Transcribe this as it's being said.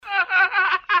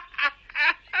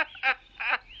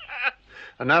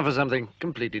And now for something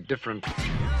completely different.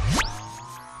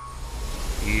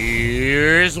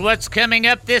 Here's what's coming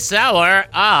up this hour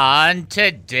on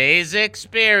Today's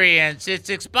Experience.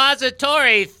 It's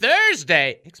Expository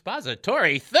Thursday.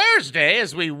 Expository Thursday,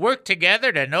 as we work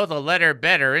together to know the letter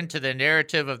better. Into the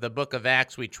narrative of the book of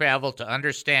Acts, we travel to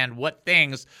understand what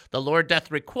things the Lord doth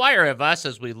require of us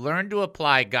as we learn to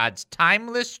apply God's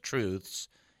timeless truths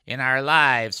in our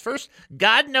lives. First,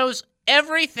 God knows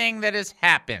everything that has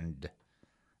happened,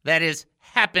 that is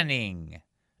happening,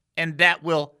 and that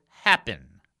will happen.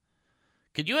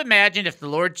 Could you imagine if the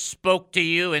Lord spoke to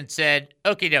you and said,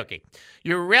 okey-doke,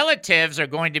 your relatives are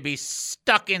going to be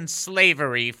stuck in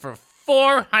slavery for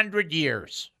 400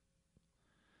 years?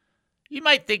 You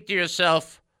might think to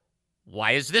yourself,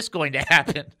 why is this going to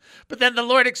happen? But then the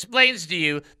Lord explains to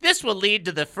you, this will lead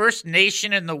to the first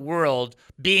nation in the world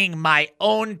being my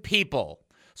own people.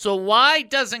 So why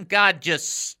doesn't God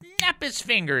just snap his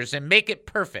fingers and make it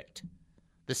perfect?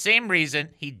 The same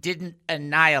reason he didn't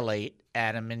annihilate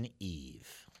Adam and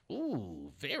Eve.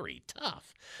 Ooh, very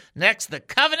tough. Next, the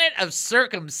covenant of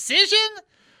circumcision.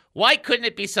 Why couldn't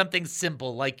it be something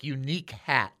simple like unique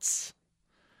hats?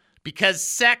 Because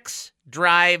sex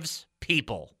drives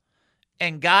people.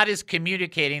 And God is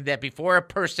communicating that before a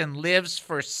person lives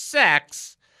for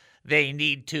sex, they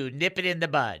need to nip it in the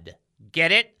bud.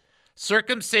 Get it?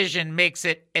 Circumcision makes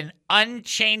it an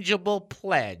unchangeable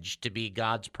pledge to be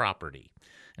God's property.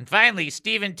 And finally,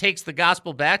 Stephen takes the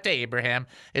gospel back to Abraham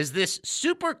as this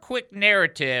super quick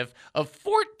narrative of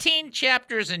 14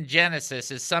 chapters in Genesis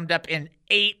is summed up in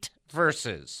 8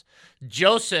 verses.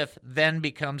 Joseph then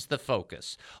becomes the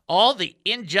focus. All the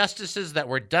injustices that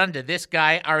were done to this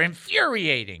guy are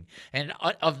infuriating. And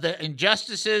of the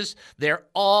injustices, they're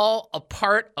all a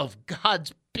part of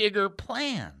God's bigger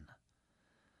plan.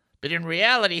 But in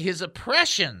reality, his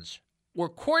oppressions were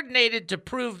coordinated to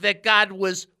prove that God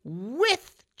was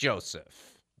with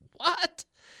Joseph. What?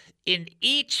 In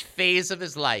each phase of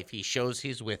his life, he shows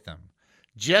he's with him,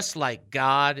 just like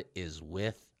God is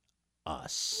with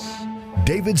us.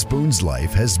 David Spoon's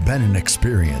life has been an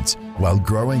experience. While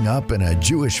growing up in a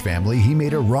Jewish family, he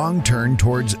made a wrong turn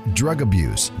towards drug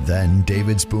abuse. Then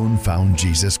David Spoon found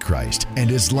Jesus Christ, and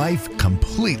his life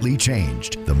completely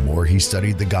changed. The more he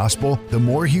studied the gospel, the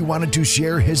more he wanted to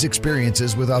share his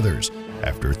experiences with others.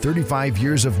 After 35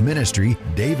 years of ministry,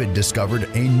 David discovered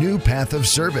a new path of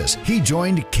service. He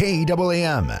joined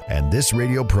KAAM, and this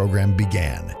radio program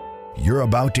began. You're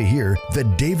about to hear the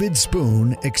David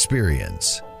Spoon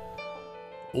Experience.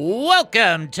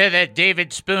 Welcome to the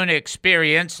David Spoon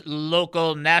Experience,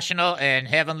 local, national, and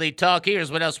heavenly talk.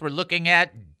 Here's what else we're looking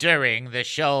at during the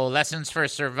show. Lessons for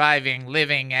surviving,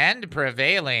 living, and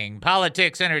prevailing.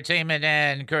 Politics, entertainment,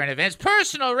 and current events.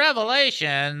 Personal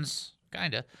revelations.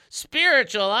 Kind of.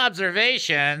 Spiritual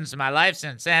observations. My life's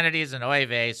insanities and oy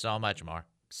vey. So much more.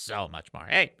 So much more.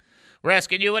 Hey. We're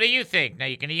asking you, what do you think? Now,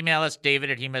 you can email us,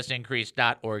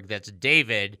 david@hemustincrease.org. That's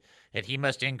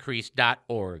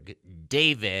david@hemustincrease.org.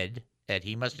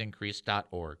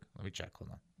 david@hemustincrease.org. Let me check.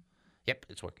 Hold on. Yep,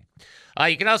 it's working.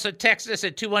 You can also text us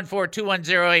at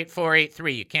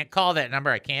 214-210-8483. You can't call that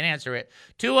number. I can't answer it.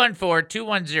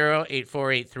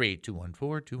 214-210-8483.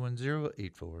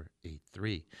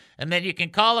 214-210-8483. And then you can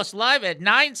call us live at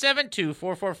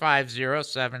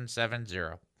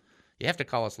 972-445-0770. You have to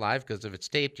call us live because if it's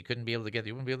taped, you wouldn't be able to get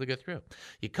through.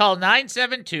 You call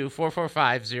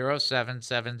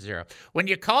 972-445-0770. When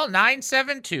you call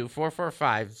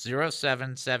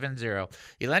 972-445-0770,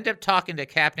 you'll end up talking to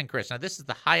Captain Chris. Now, this is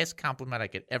the highest compliment I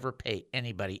could ever pay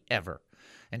anybody ever.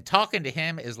 And talking to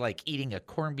him is like eating a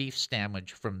corned beef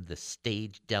sandwich from the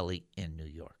Stage Deli in New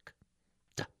York.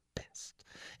 The best.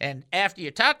 And after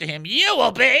you talk to him, you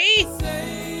will be...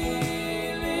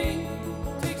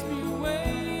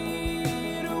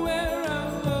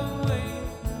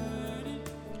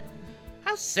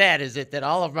 How sad is it that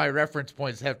all of my reference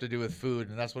points have to do with food,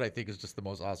 and that's what I think is just the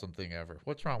most awesome thing ever?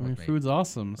 What's wrong with me? Food's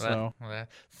awesome, so...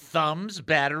 Thumbs,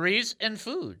 batteries, and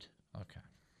food. Okay.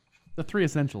 The 3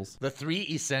 essentials. The 3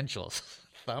 essentials.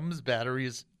 Thumbs,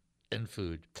 batteries, and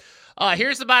food.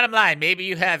 Here's the bottom line. Maybe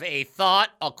you have a thought,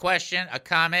 a question, a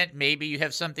comment. Maybe you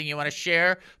have something you want to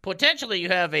share. Potentially you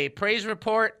have a praise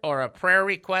report or a prayer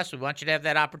request. We want you to have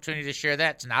that opportunity to share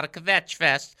that. It's not a kvetch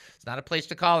fest. It's not a place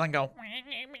to call and go...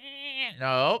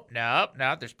 No.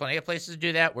 There's plenty of places to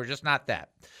do that. We're just not that.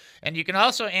 And you can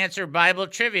also answer Bible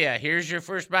trivia. Here's your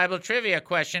first Bible trivia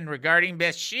question regarding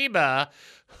Bathsheba.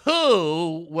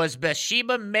 Who was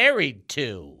Bathsheba married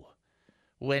to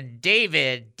when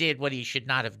David did what he should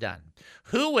not have done?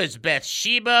 Who was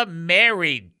Bathsheba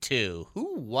married to?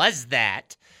 Who was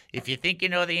that If you think you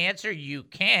know the answer, you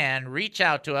can reach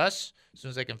out to us as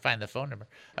soon as I can find the phone number.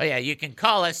 Oh, yeah, you can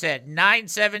call us at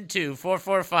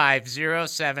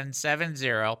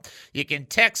 972-445-0770. You can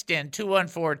text in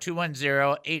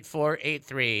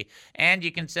 214-210-8483. And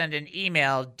you can send an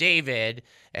email,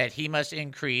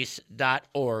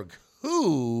 david@hemustincrease.org.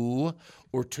 Who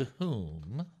or to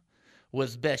whom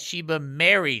was Bathsheba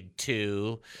married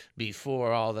to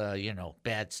before all the,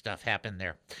 bad stuff happened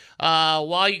there?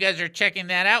 While you guys are checking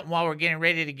that out and while we're getting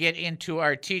ready to get into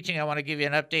our teaching, I want to give you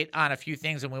an update on a few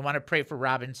things, and we want to pray for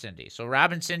Rob and Cindy. So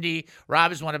Rob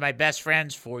is one of my best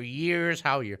friends for years.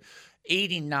 How are you?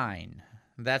 89.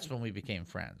 That's when we became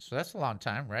friends. So that's a long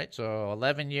time, right? So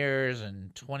 11 years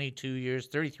and 22 years,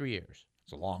 33 years.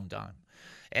 It's a long time.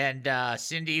 And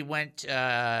Cindy went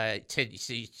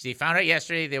she found out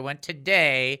yesterday. They went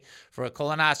today for a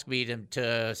colonoscopy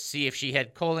to see if she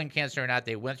had colon cancer or not.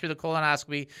 They went through the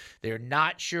colonoscopy. They're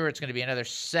not sure. It's going to be another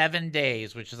 7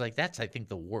 days, which is that's, I think,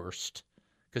 the worst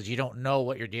because you don't know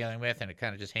what you're dealing with and it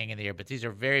kind of just hang in the air. But these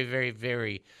are very, very,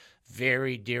 very,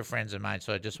 very dear friends of mine.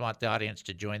 So I just want the audience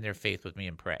to join their faith with me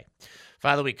and pray.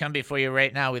 Father, we come before you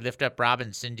right now. We lift up Rob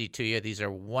and Cindy to you. These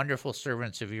are wonderful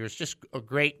servants of yours, just a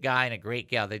great guy and a great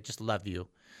gal. They just love you.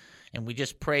 And we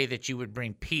just pray that you would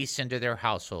bring peace into their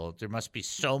household. There must be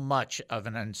so much of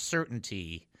an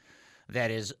uncertainty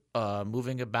that is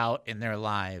moving about in their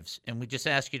lives. And we just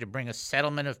ask you to bring a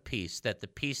settlement of peace, that the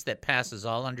peace that passes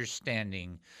all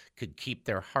understanding could keep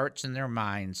their hearts and their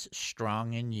minds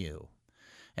strong in you.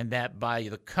 And that by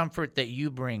the comfort that you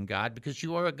bring, God, because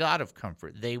you are a God of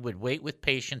comfort, they would wait with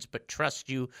patience but trust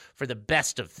you for the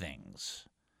best of things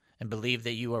and believe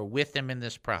that you are with them in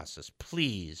this process.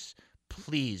 Please,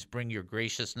 please bring your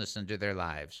graciousness into their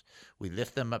lives. We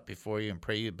lift them up before you and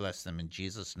pray you bless them in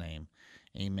Jesus' name.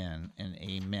 Amen and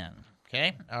amen.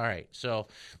 Okay? All right. So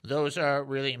those are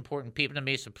really important people to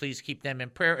me, so please keep them in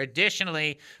prayer.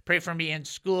 Additionally, pray for me in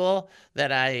school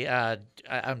that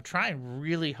I'm trying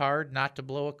really hard not to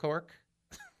blow a cork.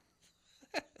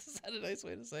 Is that a nice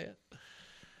way to say it?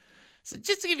 So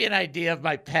just to give you an idea of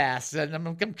my past, and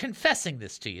I'm confessing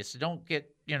this to you, so don't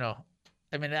get,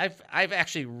 I've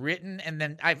actually written, and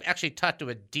then I've actually talked to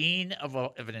a dean of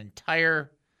an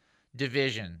entire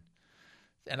division,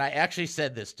 and I actually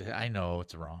said this to him. I know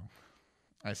it's wrong.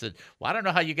 I said, well, I don't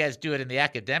know how you guys do it in the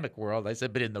academic world. I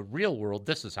said, but in the real world,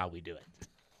 this is how we do it.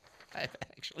 I've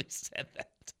actually said that.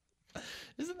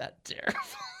 Isn't that terrible?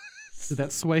 Did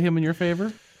that sway him in your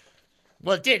favor?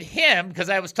 Well, it did him because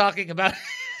I was talking about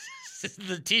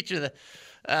the teacher. It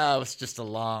was just a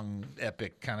long,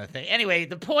 epic kind of thing. Anyway,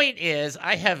 the point is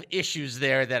I have issues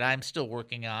there that I'm still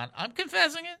working on. I'm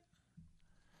confessing it.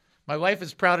 My wife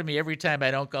is proud of me every time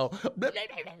I don't go,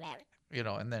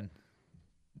 and then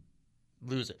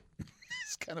lose it.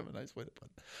 It's kind of a nice way to put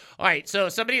it. All right, so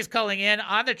somebody is calling in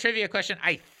on the trivia question,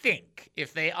 I think.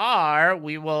 If they are,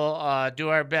 we will do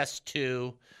our best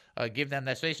to give them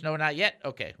that space. No, not yet?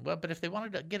 Okay, well, but if they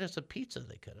wanted to get us a pizza,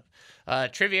 they could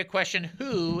have. Trivia question,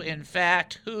 to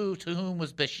whom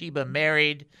was Bathsheba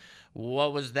married?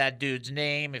 What was that dude's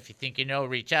name? If you think you know,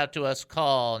 reach out to us.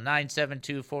 Call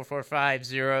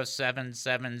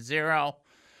 972-445-0770.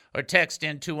 Or text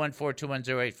in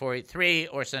 214-210-8483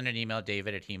 or send an email,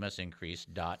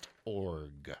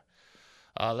 david@hemustincrease.org.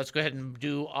 Let's go ahead and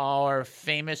do our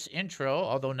famous intro,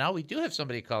 although now we do have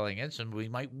somebody calling in, so we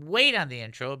might wait on the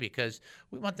intro because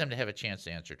we want them to have a chance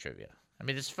to answer trivia. I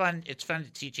mean, it's fun. It's fun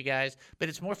to teach you guys, but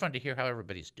it's more fun to hear how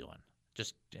everybody's doing,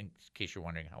 just in case you're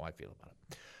wondering how I feel about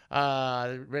it.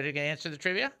 Ready to answer the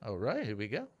trivia? All right, here we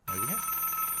go.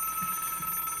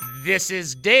 This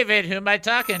is David. Who am I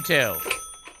talking to?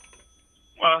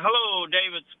 Well, hello,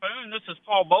 David Spoon. This is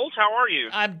Paul Bolt. How are you?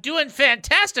 I'm doing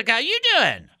fantastic. How you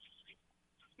doing?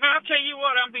 Now, I'll tell you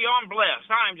what, I'm beyond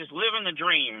blessed. I'm just living the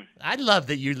dream. I love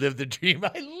that you live the dream.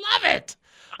 I love it.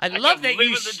 I love that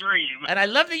you the dream. And I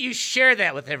love that you share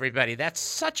that with everybody. That's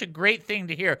such a great thing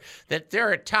to hear, that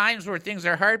there are times where things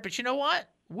are hard, but you know what?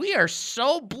 We are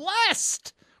so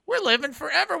blessed. We're living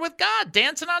forever with God,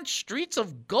 dancing on streets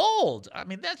of gold. I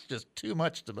mean, that's just too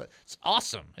much it's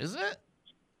awesome, isn't it?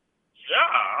 Yeah,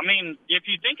 I mean, if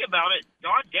you think about it,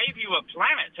 God gave you a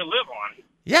planet to live on.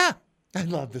 Yeah, I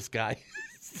love this guy.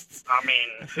 I mean,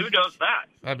 who does that?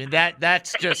 I mean,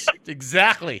 that's just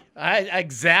exactly.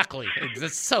 Exactly.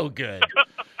 That's so good.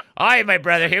 All right, my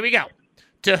brother, here we go.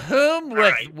 To whom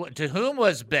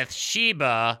was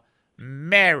Bathsheba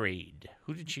married?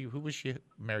 Who was she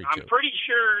married to? I'm pretty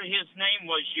sure his name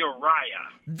was Uriah.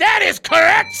 That is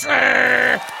correct,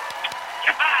 sir.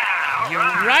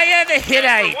 Uriah the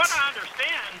Hittite. From what I understand,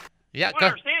 Uriah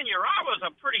was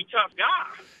a pretty tough guy.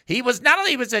 He was not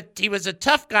only he was a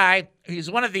tough guy. He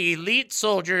was one of the elite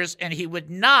soldiers, and he would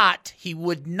not,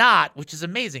 which is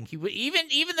amazing. He would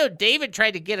even though David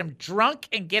tried to get him drunk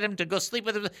and get him to go sleep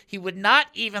with him, he would not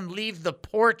even leave the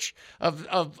porch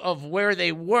of where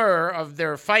they were, of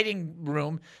their fighting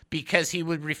room, because he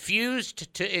would refuse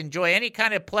to enjoy any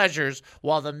kind of pleasures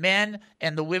while the men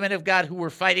and the women of God who were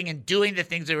fighting and doing the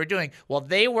things they were doing, while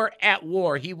they were at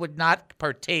war, he would not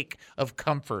partake of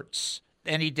comforts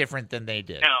any different than they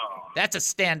did. No. That's a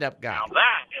stand-up guy. Now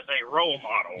that is a role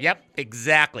model. Yep,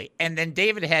 exactly. And then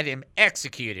David had him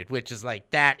executed, which is like,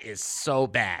 that is so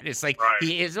bad. It's like, Right.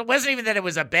 It wasn't even that it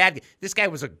was a bad, this guy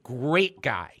was a great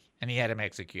guy, and he had him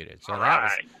executed. So that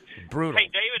was brutal. Hey,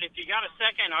 David, if you got a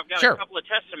second, I've got Sure. a couple of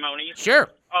testimonies. Sure.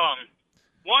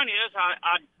 One is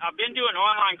I've been doing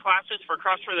online classes for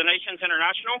Cross for the Nations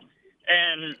International,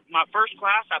 and my first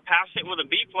class, I passed it with a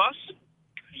B+.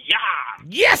 Yeah.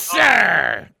 Yes,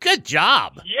 sir. Good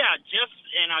job. Yeah, I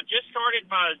just started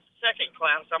my second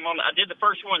class. I did the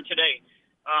first one today.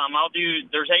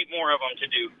 There's 8 more of them to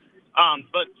do.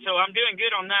 So I'm doing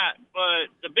good on that. But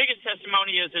the biggest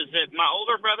testimony is that my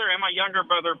older brother and my younger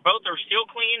brother, both are still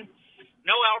clean,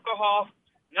 no alcohol,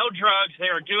 no drugs. They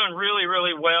are doing really,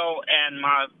 really well. And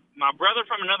my brother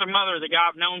from another mother, the guy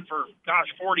I've known for,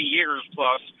 40 years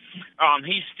plus,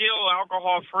 he's still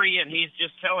alcohol-free, and he's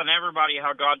just telling everybody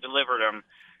how God delivered him.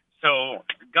 So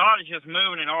God is just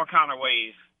moving in all kind of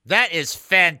ways. That is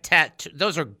fantastic.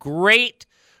 Those are great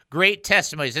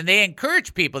testimonies, and they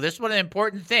encourage people. This is one of the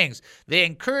important things. They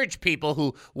encourage people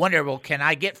who wonder, well, can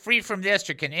I get free from this,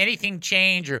 or can anything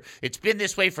change, or it's been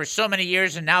this way for so many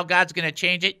years, and now God's going to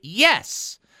change it?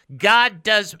 Yes, God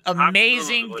does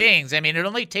amazing Absolutely. things. I mean, it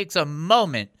only takes a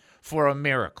moment for a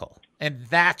miracle, and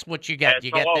that's what you get. That's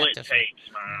You get all that it testimony.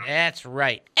 takes, man. That's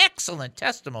right. Excellent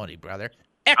testimony, brother. All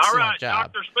Excellent right,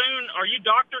 job. Dr. Spoon, are you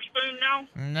Dr. Spoon now?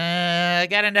 Nah, I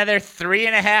got another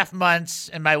 3.5 months,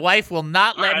 and my wife will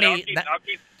not All let right, me. I'll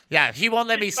keep Yeah, she won't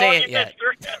let me keep say calling it you yet.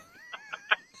 Mr.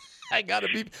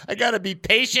 I gotta be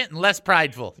patient and less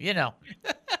prideful, you know.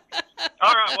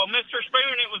 All right, well, Mr.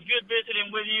 Spoon, it was good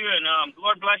visiting with you, and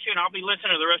Lord bless you, and I'll be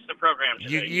listening to the rest of the program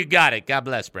today. You got it. God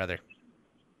bless, brother.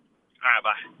 All right,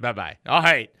 bye. Bye-bye. All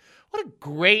right. What a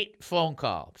great phone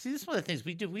call. See, this is one of the things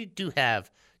we do. We do have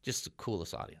just the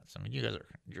coolest audience. I mean, you're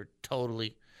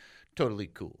totally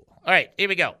cool. All right, here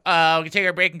we go. We can take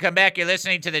our break and come back. You're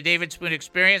listening to the David Spoon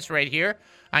Experience right here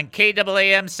on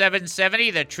KAAM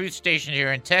 770, the truth station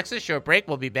here in Texas. Short break.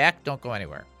 We'll be back. Don't go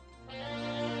anywhere.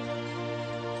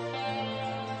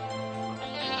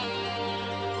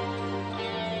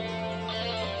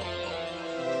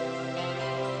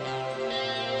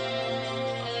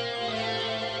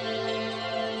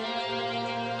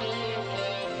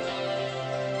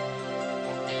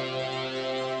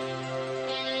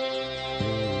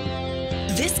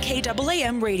 This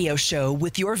KAAM radio show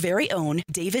with your very own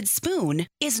David Spoon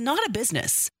is not a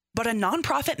business, but a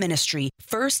nonprofit ministry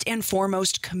first and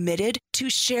foremost committed to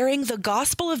sharing the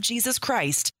gospel of Jesus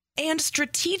Christ and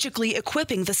strategically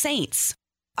equipping the saints.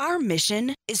 Our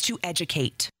mission is to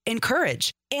educate,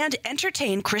 encourage, and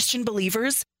entertain Christian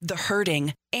believers, the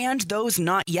hurting, and those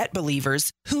not yet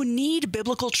believers who need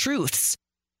biblical truths.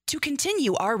 To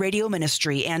continue our radio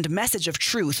ministry and message of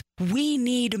truth, we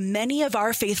need many of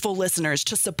our faithful listeners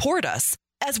to support us,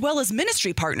 as well as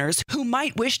ministry partners who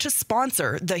might wish to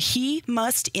sponsor the He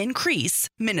Must Increase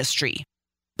ministry.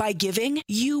 By giving,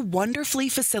 you wonderfully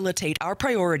facilitate our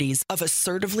priorities of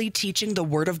assertively teaching the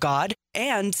Word of God,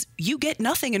 and you get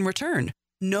nothing in return.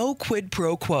 No quid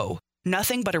pro quo.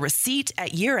 Nothing but a receipt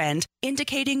at year-end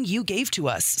indicating you gave to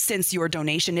us, since your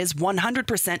donation is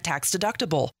 100% tax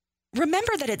deductible.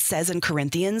 Remember that it says in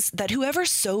Corinthians that whoever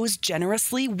sows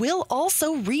generously will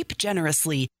also reap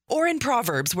generously, or in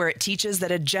Proverbs where it teaches that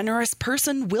a generous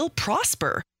person will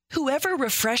prosper. Whoever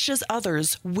refreshes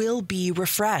others will be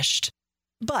refreshed.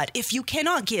 But if you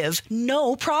cannot give,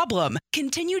 no problem.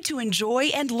 Continue to enjoy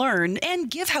and learn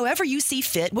and give however you see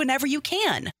fit whenever you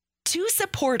can. To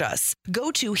support us,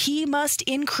 go to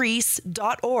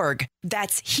hemustincrease.org.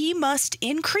 That's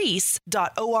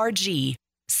hemustincrease.org.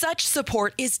 Such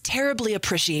support is terribly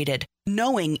appreciated,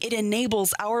 knowing it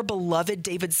enables our beloved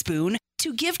David Spoon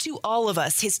to give to all of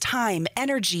us his time,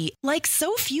 energy, like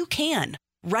so few can,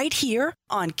 right here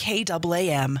on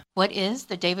KAAM. What is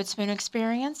the David Spoon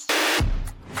Experience?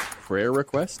 Prayer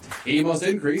request?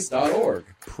 hemustincrease.org.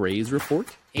 Praise report?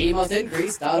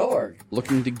 hemustincrease.org.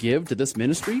 Looking to give to this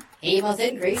ministry?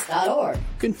 hemustincrease.org.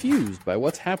 Confused by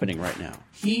what's happening right now?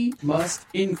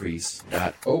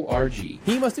 hemustincrease.org.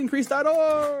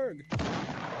 hemustincrease.org.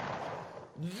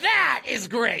 That is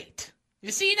great.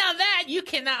 You see, now that you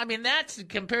cannot, I mean, that's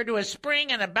compared to a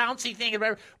spring and a bouncy thing.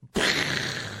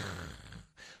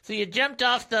 So you jumped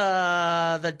off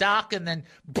the dock and then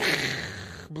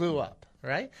blew up,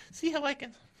 right? See how I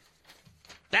can?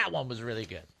 That one was really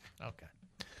good. Okay.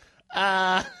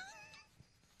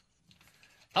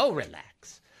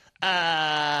 Relax.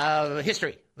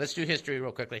 History. Let's do history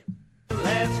real quickly.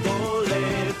 Let's go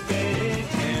living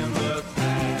in the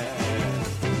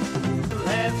past.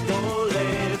 Let's go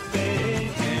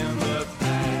living in the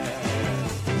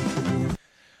past.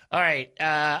 All right.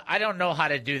 I don't know how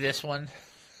to do this one.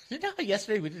 You know how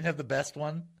yesterday we didn't have the best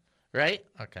one, right?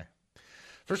 Okay.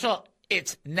 First of all,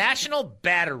 it's National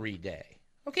Battery Day.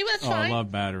 Okay, well, that's fine. I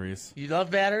love batteries. You love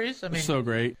batteries? I mean, They're so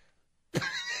great.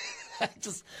 I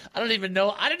don't even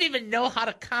know how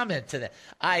to comment to that.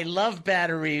 I love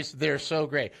batteries. They're so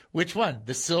great. Which one?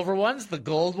 The silver ones? The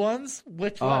gold ones?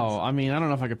 Which ones? Oh, I mean, I don't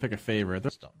know if I could pick a favorite.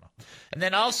 Just don't know. And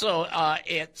then also,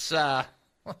 it's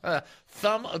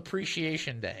Thumb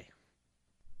Appreciation Day.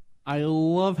 I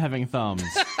love having thumbs.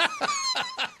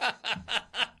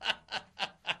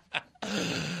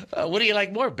 What do you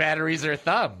like more, batteries or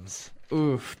thumbs?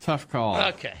 Oof, tough call.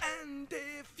 Okay. And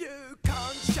if you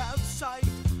can't shout sight,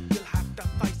 you'll have to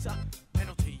face a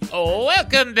penalty.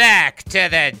 Welcome back to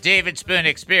the David Spoon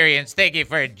Experience. Thank you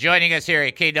for joining us here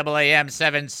at KAAM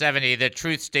 770, the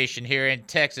truth station here in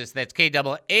Texas. That's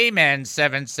KAAM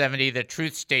 770, the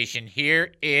truth station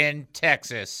here in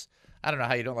Texas. I don't know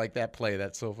how you don't like that play.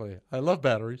 That's so funny. I love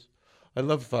batteries. I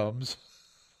love thumbs.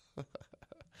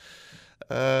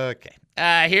 Okay.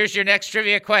 Here's your next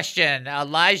trivia question.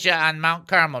 Elijah on Mount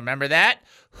Carmel. Remember that?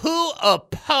 Who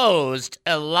opposed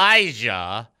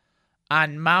Elijah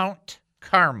on Mount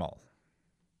Carmel?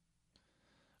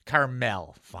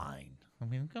 Carmel. Fine. I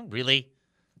mean, really?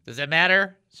 Does that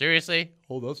matter? Seriously?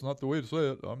 Oh, that's not the way to say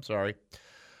it. I'm sorry.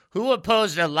 Who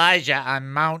opposed Elijah on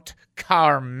Mount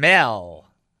Carmel?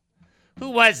 Who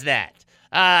was that?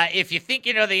 If you think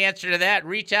you know the answer to that,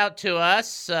 reach out to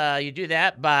us. You do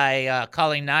that by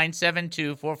calling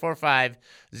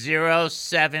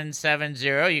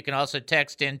 972-445-0770. You can also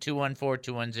text in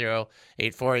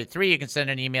 214-210-8483. You can send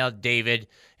an email,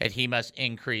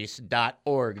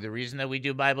 david@hemustincrease.org. The reason that we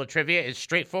do Bible trivia is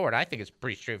straightforward. I think it's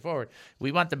pretty straightforward.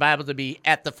 We want the Bible to be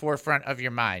at the forefront of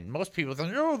your mind. Most people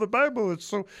think, the Bible, it's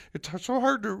so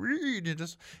hard to read.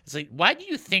 It's like, why do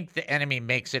you think the enemy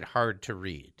makes it hard to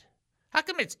read? How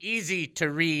come it's easy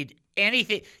to read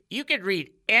anything? You could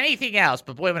read anything else,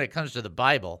 but boy, when it comes to the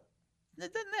Bible,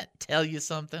 doesn't that tell you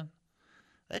something?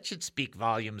 That should speak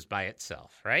volumes by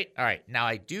itself, right? All right, now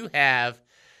I do have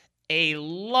a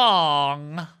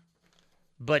long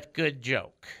but good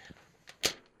joke.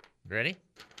 Ready?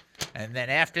 And then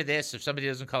after this, if somebody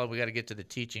doesn't call it, we got to get to the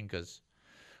teaching because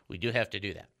we do have to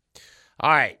do that.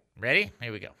 All right, ready?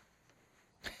 Here we go.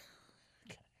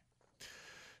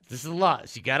 This is a lot,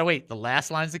 so you got to wait. The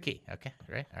last line's the key. Okay,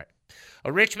 right? All right.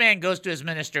 A rich man goes to his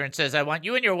minister and says, I want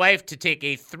you and your wife to take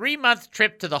a 3-month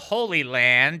trip to the Holy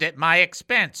Land at my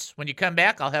expense. When you come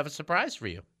back, I'll have a surprise for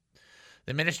you.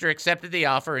 The minister accepted the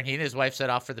offer, and he and his wife set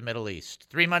off for the Middle East.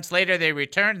 3 months later, they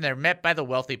return, and they're met by the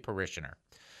wealthy parishioner.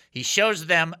 He shows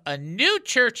them a new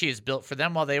church he has built for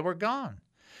them while they were gone.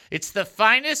 It's the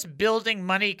finest building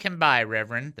money can buy,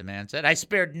 Reverend, the man said. I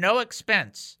spared no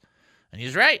expense. And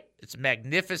he's right. It's a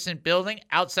magnificent building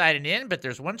outside and in, but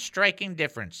there's one striking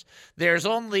difference. There's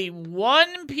only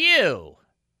one pew,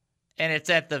 and it's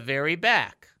at the very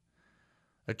back.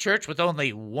 A church with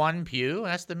only one pew,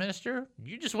 asked the minister.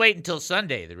 You just wait until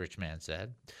Sunday, the rich man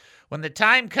said. When the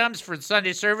time comes for the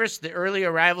Sunday service, the early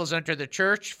arrivals enter the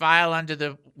church, file onto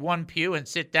the one pew, and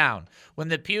sit down. When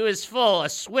the pew is full, a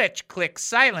switch clicks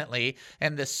silently,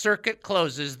 and the circuit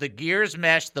closes, the gears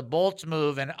mesh, the bolts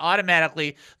move, and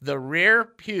automatically the rear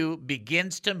pew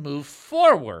begins to move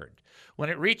forward. When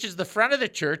it reaches the front of the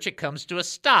church, it comes to a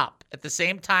stop. At the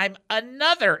same time,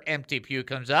 another empty pew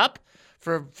comes up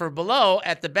for below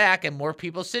at the back, and more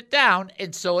people sit down,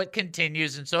 and so it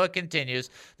continues, and so it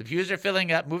continues. The pews are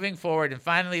filling up, moving forward, and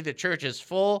finally the church is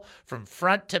full from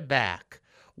front to back.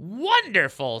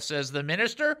 Wonderful, says the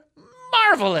minister.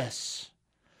 Marvelous.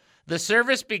 The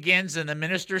service begins, and the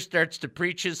minister starts to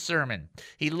preach his sermon.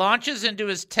 He launches into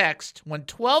his text. When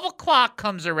 12 o'clock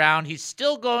comes around, he's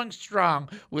still going strong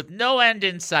with no end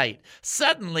in sight.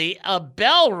 Suddenly, a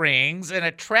bell rings, and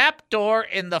a trap door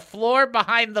in the floor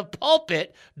behind the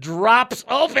pulpit drops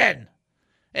open,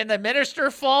 and the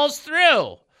minister falls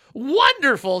through.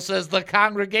 Wonderful, says the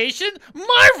congregation.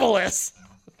 Marvelous.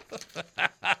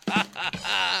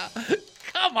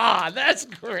 Come on, that's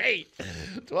great.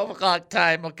 12 o'clock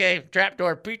time, okay,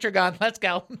 trapdoor, preacher gone, let's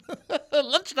go.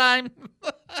 Lunchtime.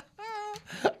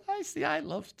 I See, I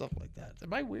love stuff like that.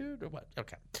 Am I weird or what?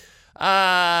 Okay.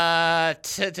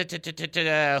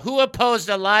 Who opposed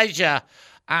Elijah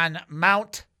on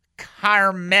Mount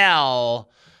Carmel?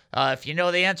 If you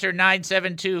know the answer,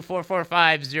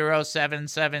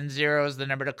 972-445-0770 is the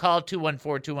number to call,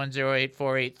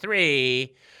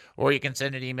 214-210-8483. Or you can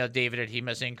send an email,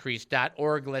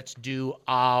 david@he-must-increase.org. Let's do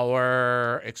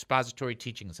our expository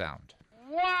teaching sound.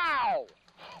 Wow!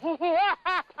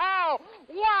 Wow!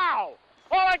 Wow!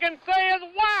 All I can say is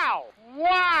wow!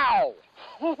 Wow!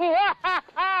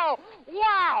 Wow!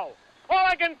 Wow! All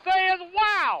I can say is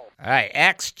wow! All right,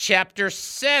 Acts chapter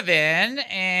 7,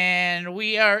 and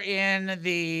we are in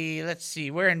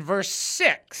we're in verse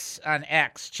 6 on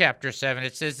Acts chapter 7.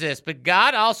 It says this, but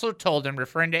God also told him,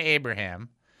 referring to Abraham,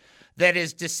 that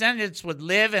his descendants would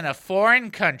live in a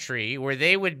foreign country where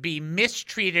they would be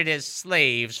mistreated as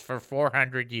slaves for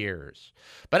 400 years.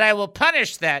 But I will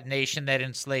punish that nation that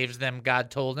enslaves them,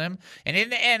 God told him, and in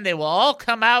the end they will all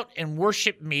come out and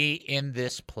worship me in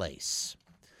this place.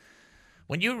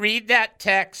 When you read that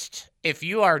text, if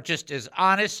you are just as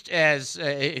honest as,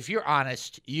 if you're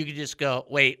honest, you can just go,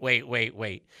 wait.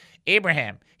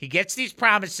 Abraham, he gets these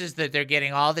promises that they're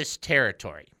getting all this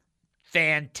territory.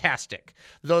 Fantastic.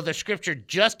 Though the scripture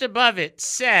just above it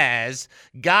says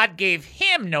God gave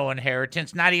him no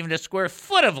inheritance, not even a square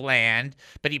foot of land,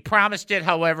 but he promised it.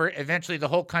 However, eventually the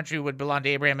whole country would belong to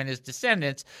Abraham and his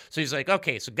descendants. So he's like,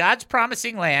 okay, so God's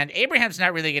promising land. Abraham's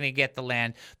not really going to get the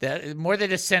land. More the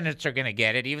descendants are going to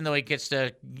get it, even though he gets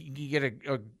to get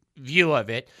a view of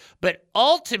it. But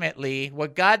ultimately,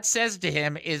 what God says to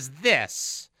him is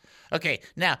this. Okay,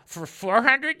 now, for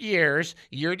 400 years,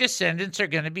 your descendants are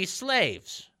going to be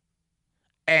slaves.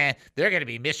 And they're going to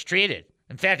be mistreated.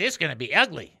 In fact, it's going to be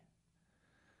ugly.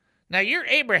 Now, you're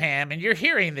Abraham, and you're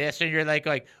hearing this, and you're like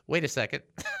wait a second.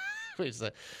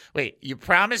 Wait, you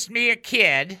promised me a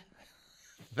kid.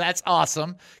 That's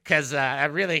awesome, because I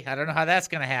don't know how that's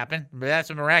going to happen, but that's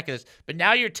miraculous. But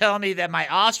now you're telling me that my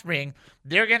offspring,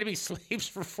 they're going to be slaves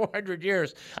for 400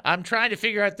 years. I'm trying to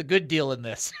figure out the good deal in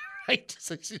this. Right?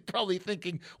 So she's probably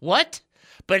thinking, what?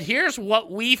 But here's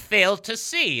what we fail to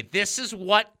see. This is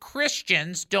what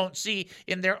Christians don't see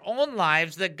in their own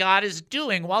lives that God is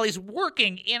doing while he's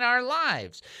working in our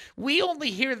lives. We only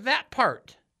hear that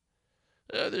part.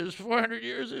 There's 400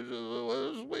 years.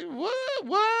 Wait,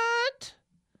 what?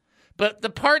 But the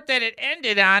part that it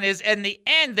ended on is, in the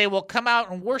end, they will come out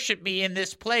and worship me in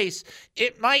this place.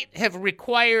 It might have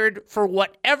required, for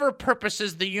whatever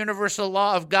purposes the universal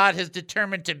law of God has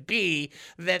determined to be,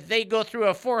 that they go through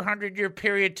a 400-year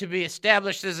period to be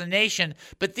established as a nation.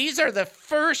 But these are the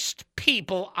first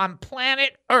people on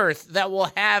planet Earth that will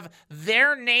have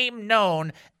their name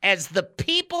known as the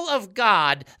people of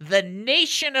God, the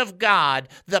nation of God,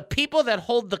 the people that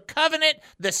hold the covenant,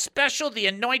 the special, the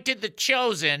anointed, the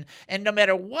chosen. And no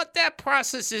matter what that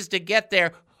process is to get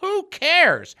there, who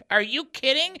cares? Are you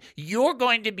kidding? You're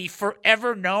going to be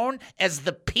forever known as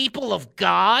the people of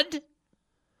God?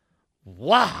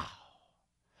 Wow.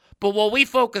 But what we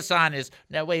focus on is,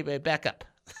 now wait, back up.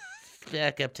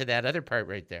 Back up to that other part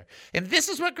right there. And this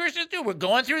is what Christians do. We're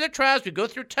going through the trials. We go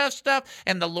through tough stuff.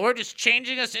 And the Lord is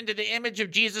changing us into the image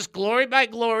of Jesus, glory by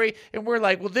glory. And we're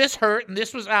like, well, this hurt. And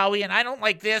this was owie. And I don't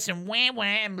like this. And wah, wah,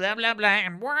 and blah, blah, blah.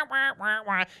 And wah, wah, wah,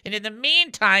 wah. And in the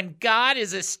meantime, God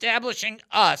is establishing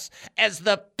us as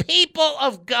the people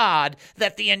of God,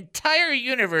 that the entire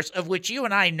universe, of which you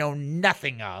and I know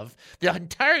nothing of, the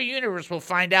entire universe will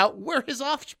find out we're his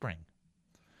offspring.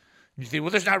 You think,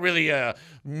 well, there's not really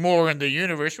more in the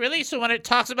universe, really? So when it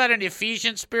talks about in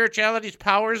Ephesians, spiritualities,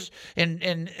 powers,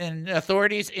 and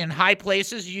authorities in high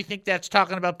places, you think that's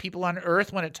talking about people on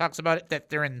earth when it talks about it, that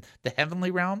they're in the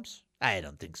heavenly realms? I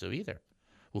don't think so either.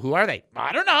 Well, who are they?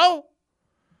 I don't know.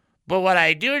 But what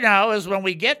I do know is when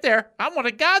we get there, I'm one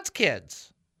of God's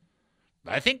kids.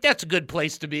 I think that's a good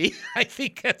place to be. I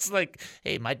think that's like,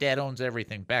 hey, my dad owns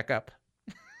everything. Back up.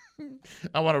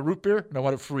 I want a root beer and I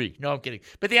want it free. No, I'm kidding.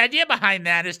 But the idea behind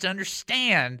that is to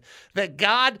understand that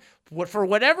God, for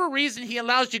whatever reason, he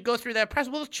allows you to go through that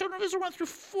process. Well, the children of Israel went through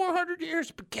 400 years,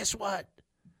 but guess what?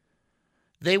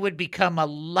 They would become a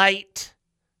light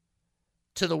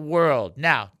to the world.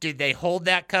 Now, did they hold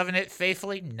that covenant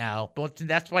faithfully? No. But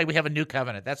that's why we have a new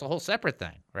covenant. That's a whole separate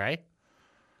thing, right?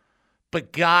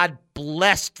 But God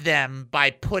blessed them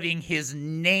by putting his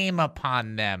name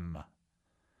upon them.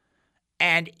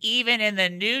 And even in the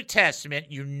New Testament,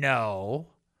 you know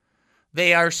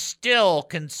they are still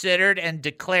considered and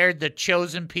declared the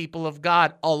chosen people of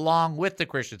God along with the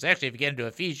Christians. Actually, if you get into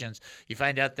Ephesians, you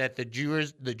find out that the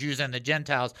Jews and the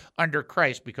Gentiles under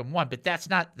Christ become one. But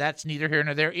that's neither here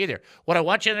nor there either. What I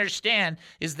want you to understand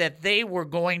is that they were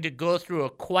going to go through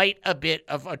quite a bit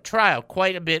of a trial,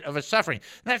 quite a bit of a suffering.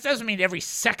 And that doesn't mean every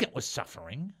second was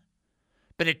suffering,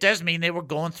 but it does mean they were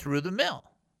going through the mill.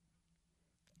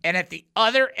 And at the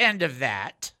other end of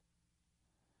that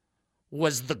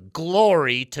was the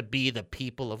glory to be the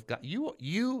people of God.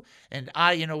 You and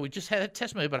I, we just had a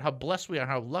testimony about how blessed we are,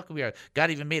 how lucky we are.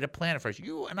 God even made a planet for us.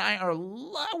 You and I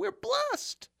we're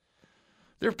blessed.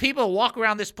 There are people who walk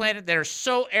around this planet that are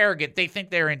so arrogant, they think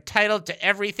they're entitled to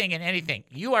everything and anything.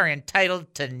 You are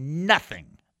entitled to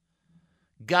nothing.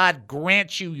 God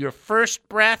grants you your first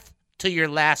breath to your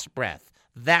last breath.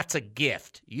 That's a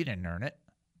gift. You didn't earn it.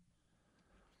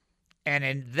 And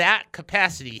in that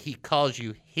capacity, he calls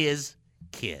you his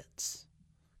kids.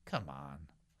 Come on.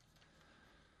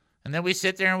 And then we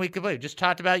sit there and we complain. We just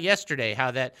talked about yesterday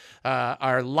how that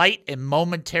our light and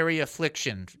momentary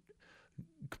affliction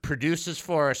produces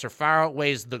for us or far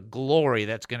outweighs the glory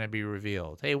that's going to be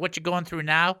revealed. Hey, what you going through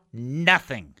now?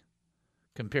 Nothing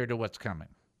compared to what's coming.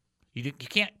 You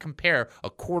can't compare a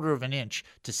quarter of an inch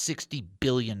to 60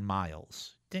 billion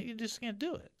miles. You just can't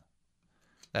do it.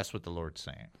 That's what the Lord's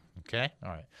saying. Okay? All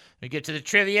right. We get to the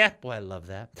trivia. Boy, I love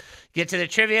that. Get to the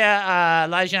trivia.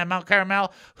 Elijah on Mount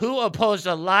Carmel. Who opposed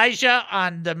Elijah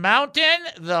on the mountain?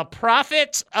 The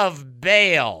prophets of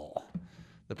Baal.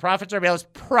 The prophets of Baal is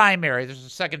primary. There's a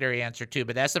secondary answer, too,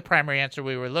 but that's the primary answer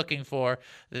we were looking for.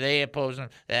 They opposed them.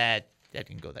 That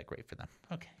didn't go that great for them.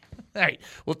 Okay. All right.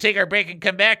 We'll take our break and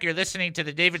come back. You're listening to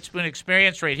the David Spoon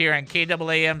Experience right here on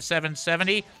KAAM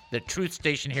 770, the truth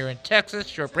station here in Texas.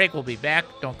 Short break. We'll be back.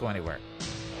 Don't go anywhere.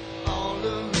 All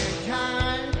of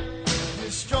mankind,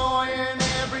 destroying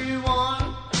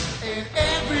everyone and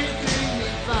everything we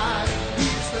find.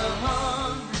 He's the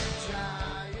hungry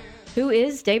giant. Who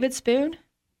is David Spoon?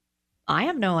 I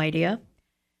have no idea.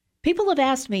 People have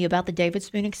asked me about the David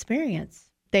Spoon Experience.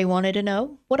 They wanted to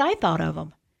know what I thought of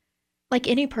him. Like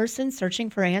any person searching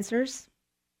for answers,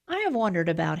 I have wondered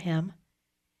about him.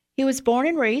 He was born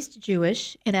and raised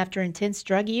Jewish, and after intense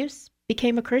drug use,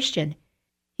 became a Christian.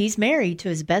 He's married to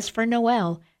his best friend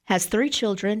Noel, has 3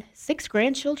 children, 6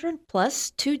 grandchildren,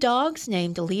 plus 2 dogs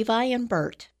named Levi and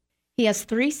Bert. He has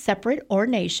 3 separate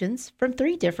ordinations from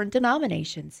 3 different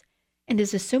denominations, and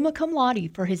is a summa cum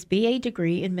laude for his BA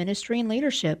degree in ministry and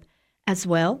leadership, as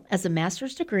well as a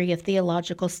master's degree of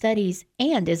theological studies,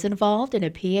 and is involved in a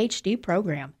PhD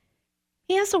program.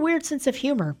 He has a weird sense of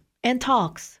humor and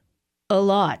talks a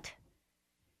lot.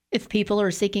 If people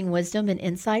are seeking wisdom and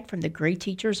insight from the great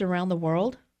teachers around the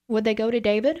world, would they go to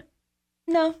David?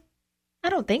 No, I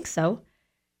don't think so.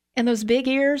 And those big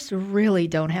ears really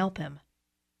don't help him.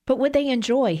 But would they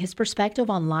enjoy his perspective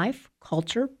on life,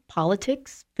 culture,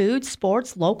 politics, food,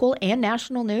 sports, local and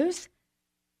national news?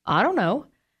 I don't know.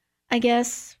 I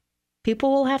guess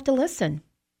people will have to listen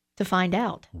to find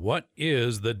out. What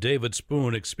is the David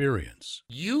Spoon Experience?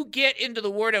 You get into the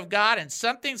Word of God and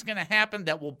something's going to happen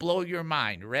that will blow your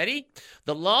mind. Ready?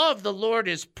 The law of the Lord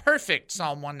is perfect,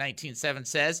 Psalm 119:7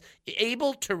 says,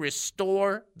 able to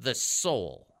restore the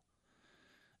soul.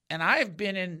 And I've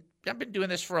been doing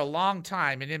this for a long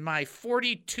time, and in my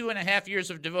 42 and a half years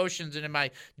of devotions and in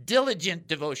my diligent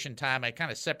devotion time, I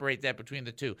kind of separate that between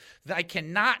the two. I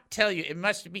cannot tell you, it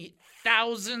must be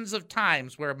thousands of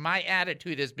times where my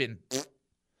attitude has been,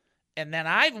 and then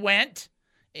I went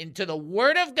into the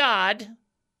Word of God,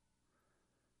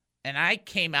 and I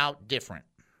came out different.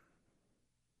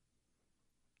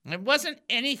 It wasn't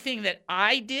anything that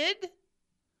I did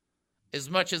as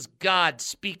much as God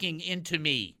speaking into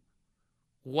me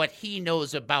what he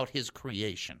knows about his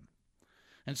creation.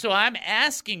 And so I'm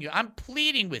asking you, I'm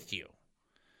pleading with you,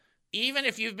 even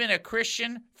if you've been a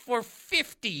Christian for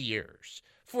 50 years,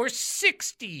 for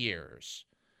 60 years,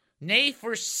 nay,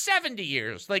 for 70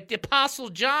 years, like the Apostle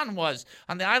John was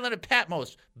on the island of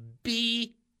Patmos,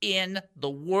 be in the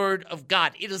Word of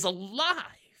God. It is alive,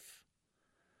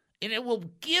 and it will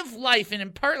give life and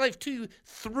impart life to you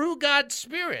through God's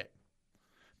Spirit.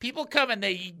 People come and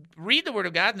they read the Word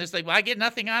of God and they're like, well, I get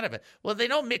nothing out of it. Well, they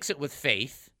don't mix it with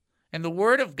faith. And the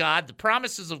Word of God, the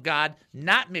promises of God,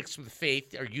 not mixed with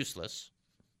faith, are useless.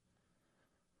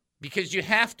 Because you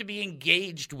have to be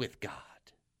engaged with God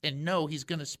and know he's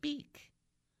going to speak.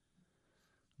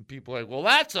 And people are like, well,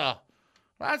 that's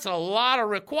a lot of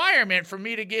requirement for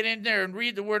me to get in there and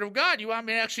read the Word of God. You want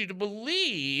me actually to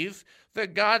believe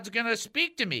that God's going to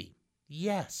speak to me?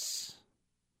 Yes,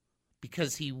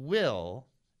 because he will.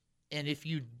 And if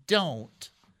you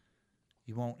don't,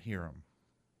 you won't hear them.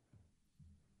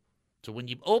 So when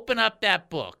you open up that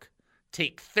book,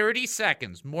 take 30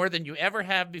 seconds, more than you ever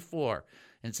have before,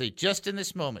 and say, just in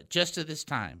this moment, just at this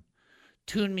time,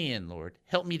 tune me in, Lord.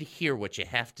 Help me to hear what you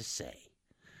have to say.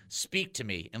 Speak to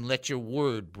me and let your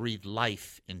word breathe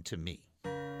life into me.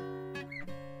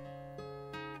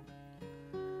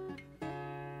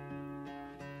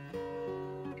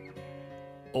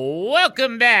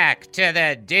 Welcome back to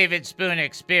the David Spoon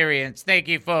Experience. Thank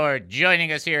you for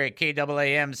joining us here at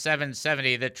KAAM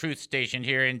 770, the truth station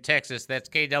here in Texas. That's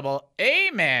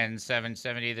KAAM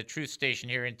 770, the truth station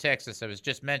here in Texas. I was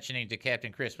just mentioning to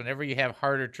Captain Chris, whenever you have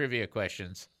harder trivia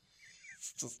questions,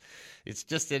 it's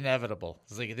just inevitable.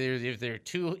 It's like if they're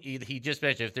too, he just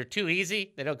mentioned, if they're too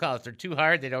easy, they don't call. If they're too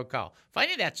hard, they don't call.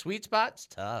 Finding that sweet spot's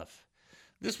tough.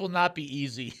 This will not be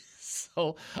easy.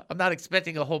 So I'm not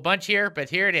expecting a whole bunch here, but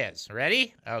here it is.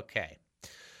 Ready? Okay.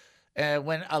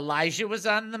 When Elijah was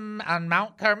on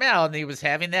Mount Carmel and he was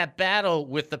having that battle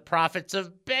with the prophets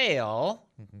of Baal,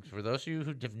 for those of you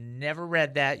who have never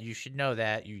read that, you should know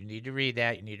that. You need to read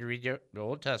that. You need to read your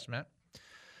Old Testament.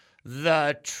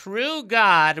 The true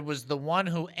God was the one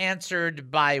who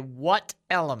answered by what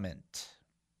element?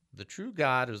 The true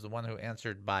God is the one who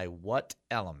answered by what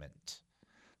element?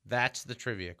 That's the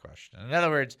trivia question. In other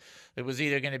words, it was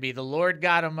either going to be the Lord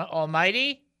God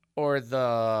Almighty or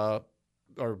Baal,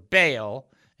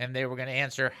 and they were going to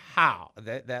answer how.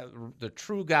 That the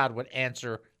true God would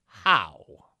answer how.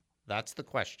 That's the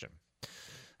question.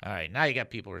 All right, now you got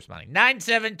people responding.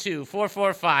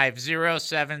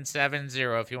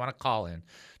 972-445-0770 if you want to call in.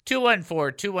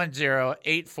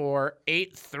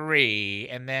 214-210-8483.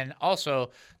 And then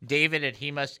also David at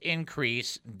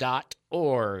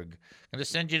he-must-increase.org. I'm going to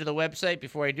send you to the website.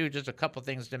 Before I do, just a couple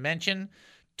things to mention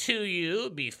to you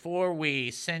before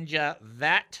we send you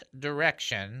that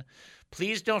direction.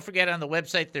 Please don't forget on the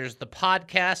website, there's the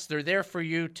podcasts. They're there for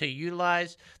you to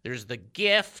utilize. There's the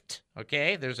gift,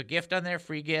 okay? There's a gift on there,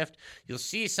 free gift. You'll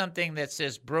see something that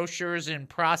says brochures in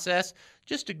process.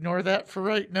 Just ignore that for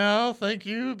right now, thank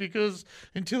you, because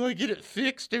until I get it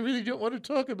fixed, I really don't want to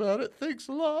talk about it. Thanks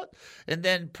a lot. And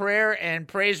then prayer and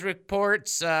praise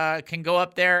reports can go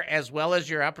up there as well as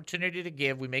your opportunity to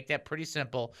give. We make that pretty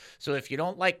simple. So if you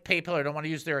don't like PayPal or don't want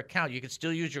to use their account, you can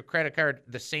still use your credit card,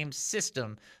 the same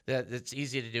system that's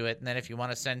easy to do it. And then if you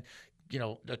want to send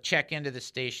a check into the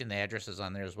station, the address is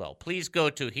on there as well. Please go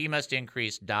to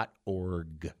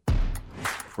he-must-increase.org.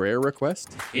 Prayer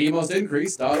request?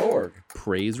 He-must-increase.org.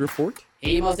 Praise report?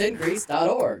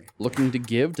 He-must-increase.org. Looking to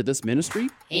give to this ministry?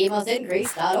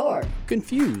 He-must-increase.org.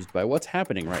 Confused by what's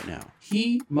happening right now?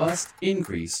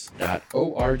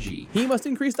 He-must-increase.org.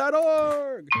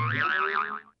 He-must-increase.org.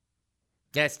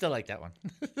 Yeah, I still like that one.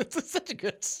 It's such a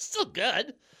good, still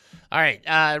good. All right,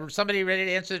 somebody ready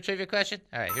to answer the trivia question?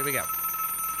 All right, here we go.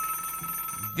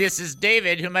 This is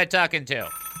David. Who am I talking to?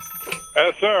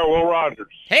 Yes, sir. Will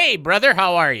Rogers. Hey, brother.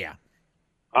 How are you?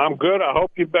 I'm good. I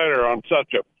hope you're better on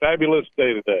such a fabulous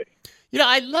day today.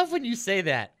 I love when you say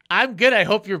that. I'm good. I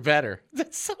hope you're better.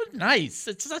 That's so nice.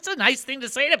 It's such a nice thing to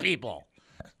say to people.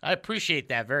 I appreciate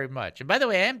that very much. And by the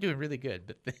way, I am doing really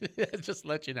good, but just to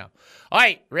let you know. All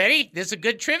right, ready? This is a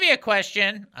good trivia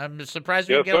question. I'm surprised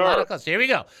we get a lot of calls. Here we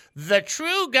go. The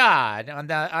true God on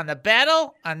the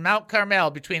battle on Mount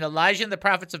Carmel between Elijah and the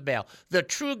prophets of Baal, the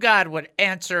true God would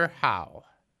answer how?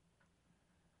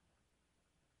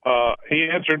 He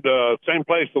answered the same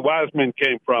place the wise men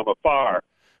came from, a fire.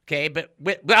 Okay, but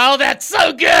oh, that's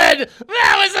so good.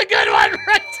 That was a good one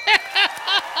right there.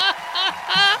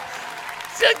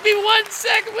 Took me 1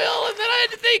 sec, Will, and then I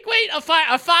had to think, wait, a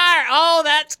fire. Oh,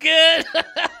 that's good.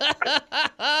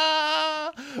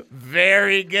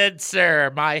 Very good,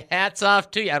 sir. My hat's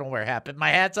off to you. I don't wear a hat, but my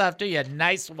hat's off to you.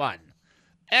 Nice one.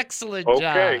 Excellent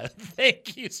job.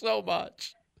 Thank you so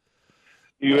much.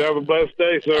 You have a blessed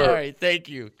day, sir. All right, thank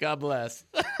you. God bless.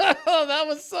 Oh, that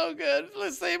was so good.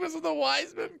 The same as the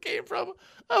wise men came from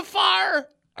a fire.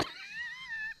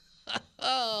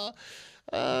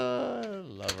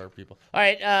 Love our people. All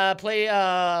right, play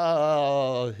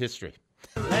history.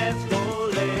 Let's go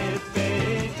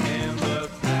living in the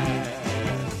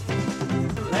past.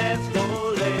 Let's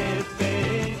go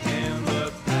living in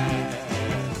the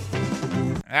past.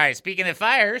 All right, speaking of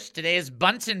fires, today is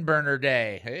Bunsen burner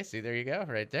day. Hey, see, there you go,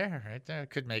 right there.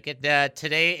 Could make it.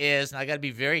 Today is, and I got to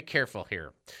be very careful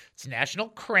here. It's National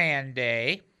Crayon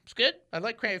Day. It's good. I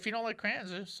like crayons. If you don't like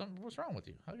crayons, what's wrong with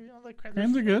you? How do you not like crayons?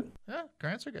 Crayons are good. Yeah,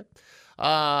 crayons are good.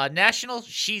 National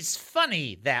She's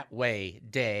Funny That Way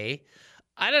Day.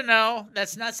 I don't know.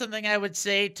 That's not something I would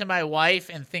say to my wife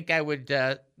and think I would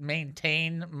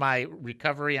maintain my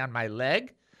recovery on my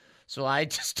leg. So I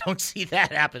just don't see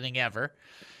that happening ever.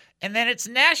 And then it's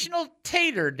National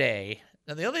Tater Day.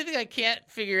 Now, the only thing I can't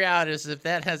figure out is if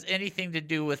that has anything to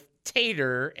do with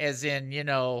tater, as in,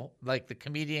 like the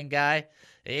comedian guy.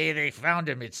 Hey, they found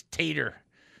him. It's Tater.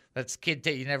 That's Kid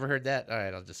Tater. You never heard that? All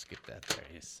right, I'll just skip that there.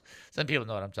 Some people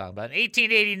know what I'm talking about. In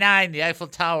 1889, the Eiffel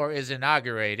Tower is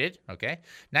inaugurated. Okay.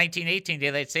 1918,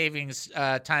 daylight savings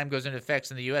time goes into effect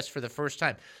in the U.S. for the first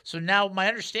time. So now my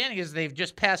understanding is they've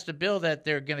just passed a bill that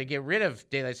they're going to get rid of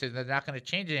daylight savings. They're not going to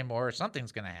change it anymore, or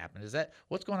something's going to happen.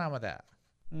 What's going on with that?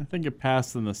 I think it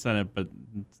passed in the Senate, but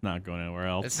it's not going anywhere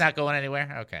else. It's not going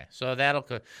anywhere? Okay. So that'll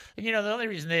go. And, the only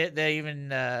reason they even,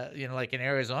 like in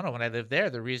Arizona when I lived there,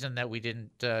 the reason that we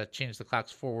didn't change the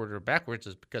clocks forward or backwards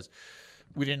is because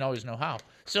we didn't always know how.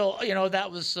 So,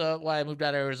 that was why I moved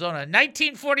out of Arizona.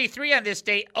 1943 on this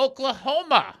date,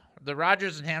 Oklahoma. The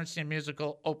Rodgers and Hammerstein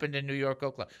musical opened in New York,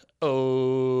 Oklahoma.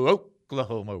 Oh,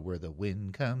 Oklahoma, where the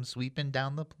wind comes sweeping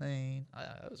down the plain.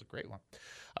 That was a great one.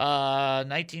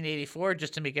 1984,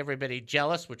 just to make everybody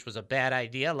jealous, which was a bad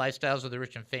idea, Lifestyles of the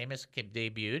Rich and Famous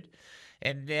debuted.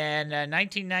 And then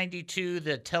 1992,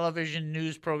 the television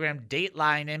news program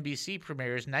Dateline NBC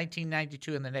premieres.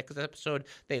 1992, in the next episode,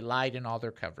 they lied in all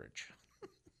their coverage.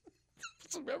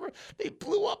 Remember, they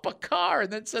blew up a car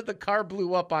and then said the car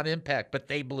blew up on impact, but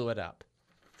they blew it up.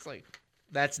 It's like,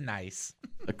 that's nice.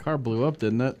 The car blew up,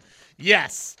 didn't it?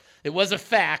 Yes, it was a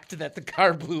fact that the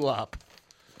car blew up.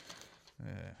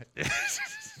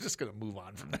 Just going to move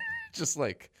on from there. Just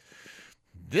like,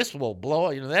 this will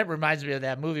blow. That reminds me of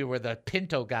that movie where the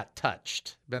Pinto got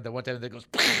touched. Remember the one time that goes,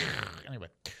 anyway.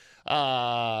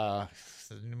 The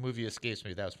movie escapes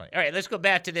me. That was funny. All right, let's go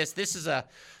back to this. This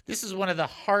is one of the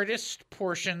hardest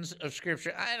portions of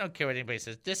Scripture. I don't care what anybody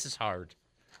says. This is hard.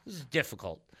 This is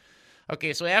difficult.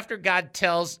 Okay, so after God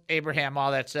tells Abraham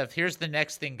all that stuff, here's the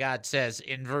next thing God says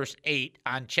in verse 8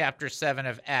 on chapter 7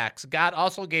 of Acts. God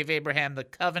also gave Abraham the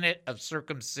covenant of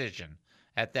circumcision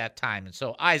at that time. And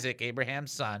so Isaac,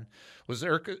 Abraham's son, was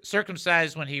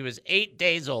circumcised when he was 8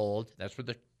 days old. That's where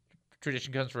the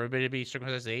tradition comes for everybody to be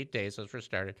circumcised at 8 days. That's where it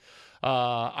started.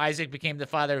 Isaac became the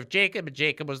father of Jacob, and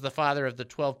Jacob was the father of the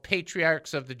 12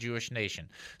 patriarchs of the Jewish nation.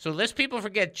 So lest people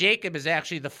forget, Jacob is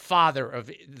actually the father of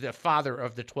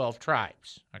the 12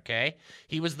 tribes. Okay,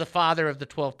 he was the father of the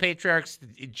 12 patriarchs.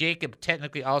 Jacob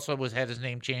technically also had his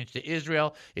name changed to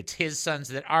Israel. It's his sons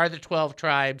that are the 12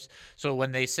 tribes. So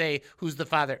when they say who's the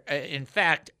father, in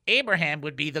fact, Abraham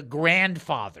would be the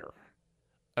grandfather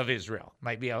of Israel.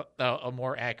 Might be a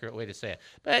more accurate way to say it.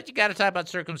 But you got to talk about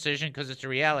circumcision because it's a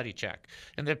reality check.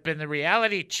 And the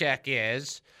reality check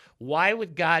is, why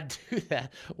would God do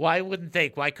that? Why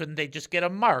couldn't they just get a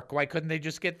mark? Why couldn't they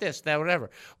just get this, that, whatever?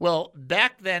 Well,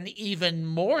 back then, even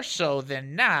more so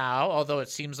than now, although it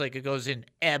seems like it goes in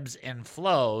ebbs and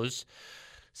flows,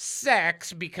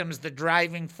 sex becomes the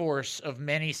driving force of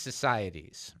many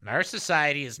societies. Our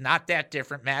society is not that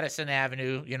different. Madison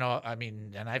Avenue,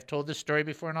 and I've told this story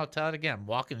before and I'll tell it again. I'm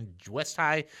walking West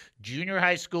High, junior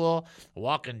high school,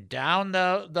 walking down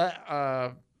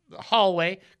the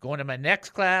hallway, going to my next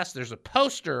class. There's a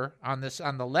poster on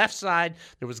the left side.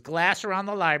 There was glass around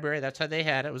the library. That's how they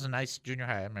had it. It was a nice junior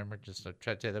high. I remember, I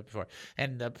tried to say that before.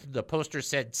 And the poster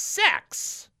said,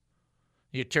 sex.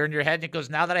 You turn your head and it goes,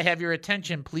 now that I have your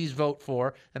attention, please vote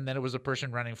for. And then it was a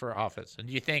person running for office. And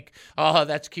you think, oh,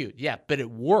 that's cute. Yeah, but it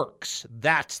works.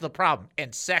 That's the problem.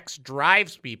 And sex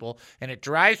drives people, and it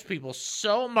drives people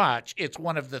so much. It's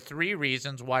one of the 3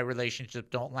 reasons why relationships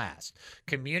don't last: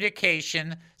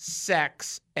 communication,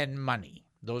 sex, and money.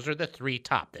 Those are the 3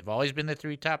 top. They've always been the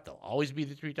 3 top. They'll always be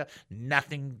the 3 top.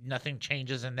 Nothing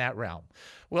changes in that realm.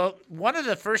 Well, one of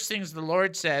the first things the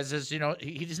Lord says is,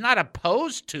 he's not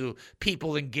opposed to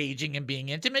people engaging and being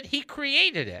intimate. He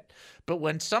created it. But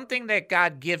when something that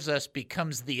God gives us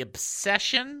becomes the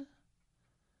obsession,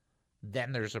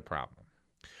 then there's a problem.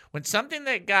 When something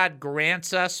that God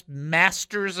grants us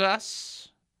masters us,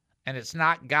 and it's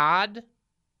not God,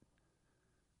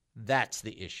 that's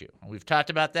the issue. We've talked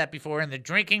about that before in the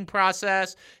drinking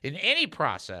process, in any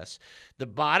process. The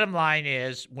bottom line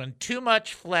is, when too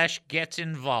much flesh gets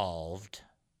involved,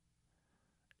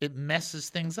 it messes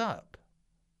things up.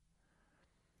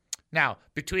 Now,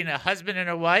 between a husband and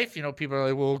a wife, people are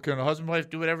like, well, can a husband and wife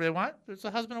do whatever they want? It's a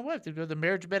husband and wife. The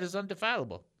marriage bed is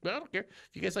undefilable. Well, I don't care. If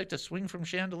you guys like to swing from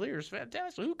chandeliers,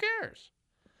 fantastic. Who cares?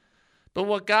 But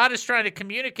what God is trying to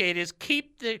communicate is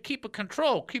keep a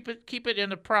control, keep it in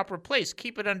the proper place,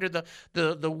 keep it under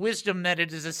the wisdom that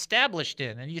it is established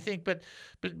in. And you think, but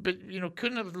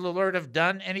couldn't the Lord have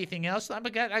done anything else? I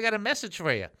got a message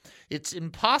for you. It's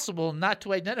impossible not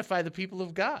to identify the people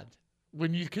of God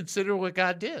when you consider what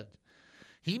God did.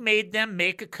 He made them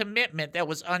make a commitment that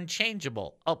was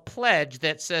unchangeable, a pledge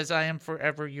that says, I am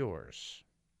forever yours.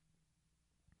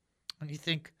 And you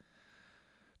think,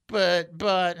 but,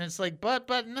 and it's like, but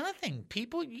nothing.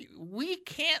 People, we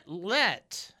can't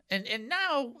let, and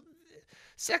now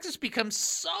sex has become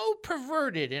so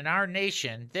perverted in our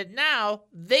nation that now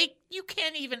you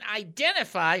can't even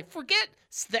identify, forget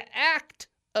the act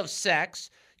of sex.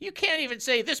 You can't even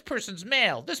say this person's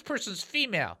male, this person's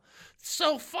female.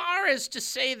 So far as to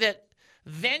say that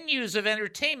venues of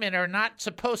entertainment are not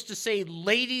supposed to say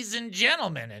ladies and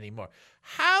gentlemen anymore.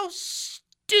 How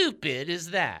stupid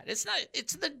is that? It's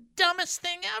the dumbest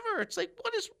thing ever. It's like,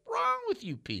 what is wrong with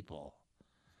you people?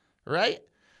 Right?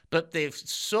 But they've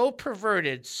so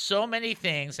perverted so many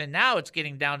things, and now it's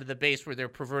getting down to the base where they're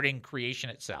perverting creation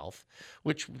itself,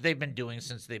 which they've been doing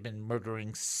since they've been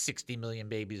murdering 60 million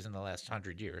babies in the last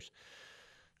 100 years.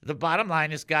 The bottom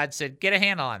line is God said, get a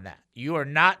handle on that.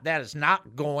 That is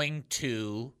not going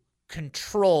to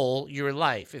control your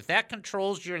life. If that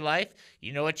controls your life,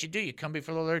 you know what you do? You come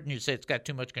before the Lord and you say it's got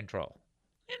too much control.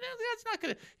 You know, that's not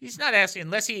going to, he's not asking,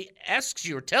 unless he asks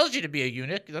you or tells you to be a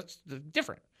eunuch, that's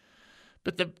different.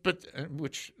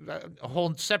 Which a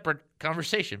whole separate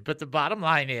conversation. But the bottom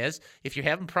line is, if you're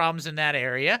having problems in that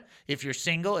area, if you're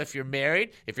single, if you're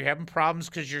married, if you're having problems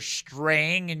because you're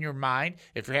straying in your mind,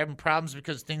 if you're having problems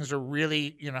because things are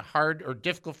really hard or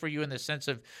difficult for you in the sense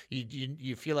of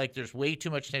you feel like there's way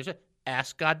too much tension,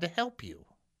 ask God to help you.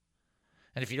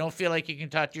 And if you don't feel like you can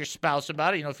talk to your spouse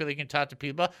about it, you don't feel like you can talk to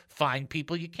people, find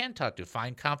people you can talk to.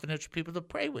 Find confidential people to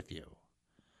pray with you.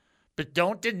 But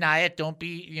don't deny it. Don't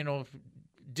be,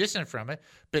 distant from it.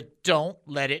 But don't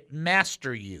let it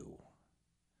master you.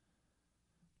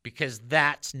 Because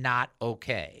that's not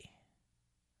okay.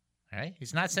 All right?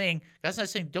 God's not saying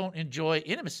don't enjoy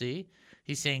intimacy.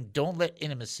 He's saying don't let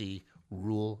intimacy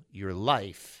rule your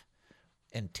life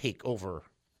and take over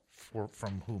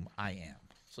from whom I am.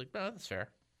 It's like, well, that's fair.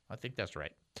 I think that's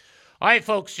right. All right,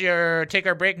 folks, take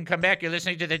our break and come back. You're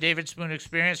listening to the David Spoon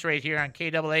Experience right here on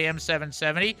KAAM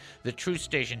 770, the truth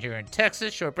station here in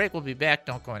Texas. Short break. We'll be back.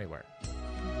 Don't go anywhere.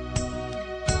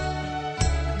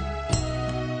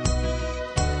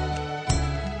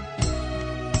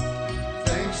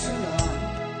 Thanks a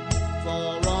lot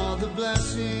for all the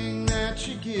blessing that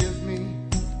you give me.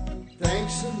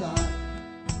 Thanks a lot.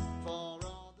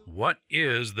 What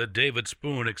is the David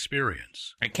Spoon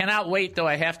Experience? I cannot wait, though.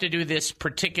 I have to do this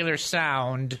particular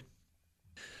sound.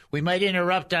 We might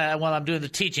interrupt while I'm doing the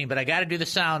teaching, but I got to do the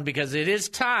sound because it is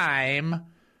time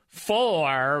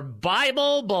for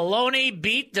Bible Baloney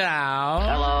Beatdown.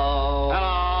 Hello.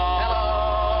 Hello.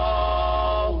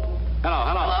 Hello. Hello.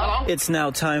 Hello. Hello. It's now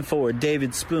time for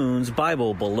David Spoon's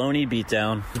Bible Baloney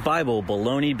Beatdown. Bible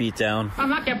Baloney Beatdown. I'll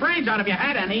knock your brains out if you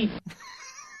had any.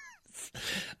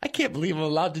 I can't believe I'm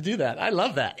allowed to do that. I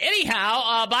love that.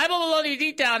 Anyhow, Bible Baloney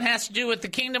Beatdown has to do with the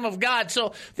kingdom of God.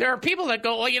 So there are people that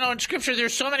go, well, in Scripture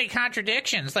there's so many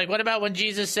contradictions. Like, what about when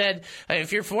Jesus said,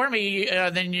 if you're for me,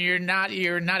 then you're not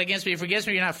against me. If you're against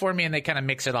me, you're not for me. And they kind of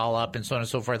mix it all up and so on and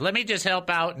so forth. Let me just help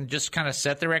out and just kind of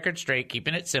set the record straight,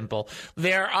 keeping it simple.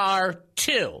 There are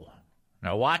two.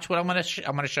 Now watch what I'm going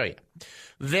to show you.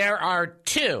 There are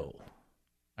two.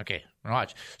 Okay,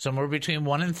 watch. Somewhere between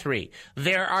 1 and 3.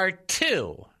 There are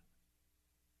two.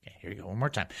 Okay, here you go. One more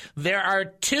time. There are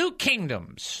two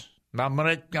kingdoms. I'm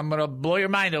gonna blow your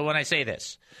mind though when I say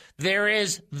this. There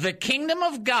is the kingdom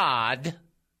of God,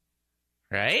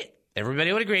 right?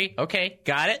 Everybody would agree. Okay,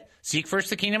 got it. Seek first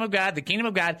the kingdom of God,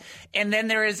 and then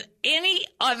there is any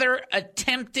other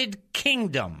attempted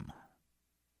kingdom.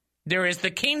 There is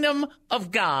the kingdom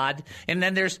of God, and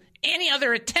then there's any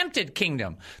other attempted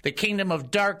kingdom. The kingdom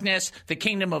of darkness, the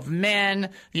kingdom of men.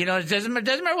 It doesn't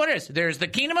matter what it is. There's the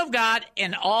kingdom of God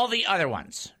and all the other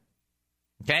ones.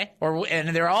 Okay?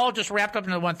 And they're all just wrapped up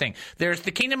into one thing. There's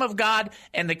the kingdom of God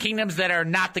and the kingdoms that are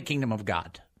not the kingdom of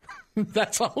God.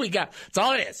 That's all we got. That's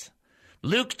all it is.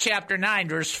 Luke chapter 9,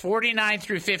 verse 49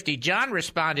 through 50. John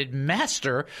responded,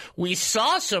 Master, we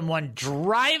saw someone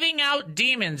driving out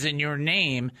demons in your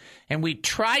name, and we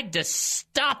tried to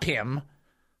stop him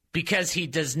because he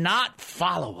does not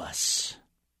follow us.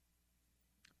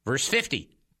 Verse 50.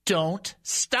 Don't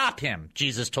stop him,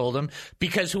 Jesus told him,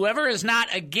 because whoever is not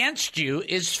against you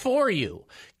is for you.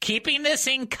 Keeping this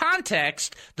in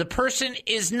context, the person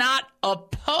is not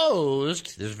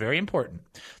opposed. This is very important.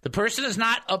 The person is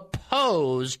not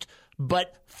opposed,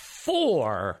 but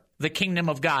for the kingdom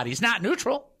of God. He's not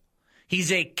neutral.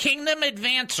 He's a kingdom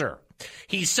advancer.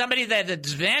 He's somebody that is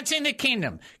advancing the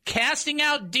kingdom, casting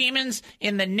out demons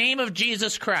in the name of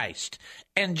Jesus Christ.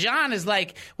 And John is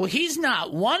like, well, he's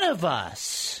not one of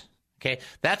us. Okay,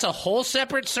 that's a whole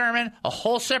separate sermon, a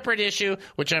whole separate issue,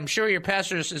 which I'm sure your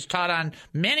pastor has taught on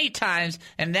many times,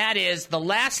 and that is the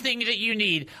last thing that you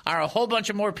need are a whole bunch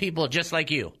of more people just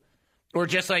like you or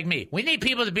just like me. We need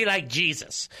people to be like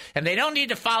Jesus, and they don't need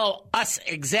to follow us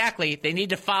exactly. They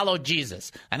need to follow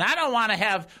Jesus. And I don't want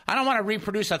to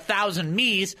reproduce 1,000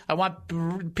 me's. I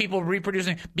want people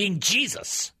reproducing being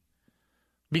Jesus,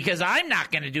 because I'm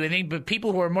not going to do anything, but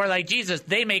people who are more like Jesus,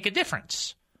 they make a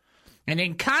difference. And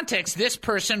in context, this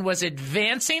person was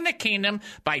advancing the kingdom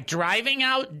by driving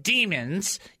out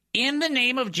demons in the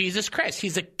name of Jesus Christ.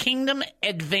 He's a kingdom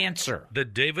advancer. The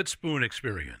David Spoon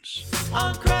Experience.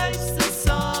 On Christ the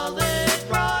solid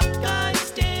rock I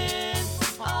stand,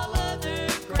 all other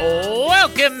ground.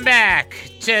 Welcome back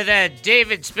to the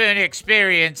David Spoon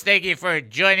Experience. Thank you for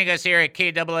joining us here at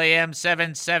KAAM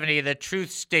 770, the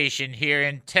Truth Station here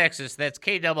in Texas. That's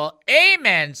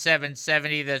KAAM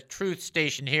 770, the Truth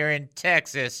Station here in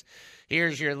Texas.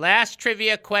 Here's your last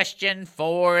trivia question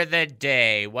for the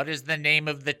day. What is the name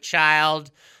of the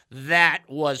child that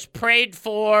was prayed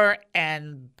for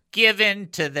and given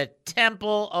to the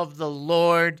temple of the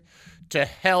Lord to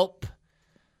help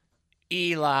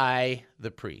Eli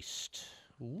the priest?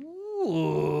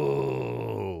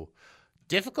 Ooh.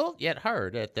 Difficult yet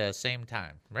hard at the same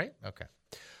time, right? Okay.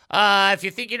 If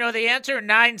you think you know the answer,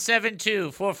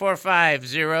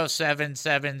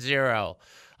 972-445-0770.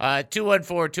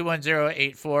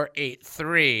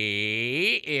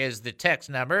 214-210-8483 is the text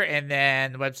number, and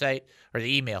then the website, or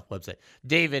the email website,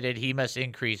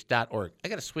 david@he-must-increase.org. I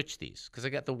got to switch these because I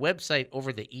got the website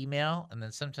over the email, and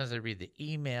then sometimes I read the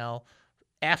email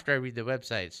after I read the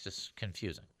website. It's just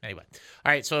confusing. Anyway.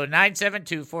 All right, so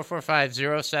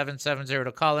 972-445-0770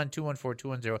 to call in,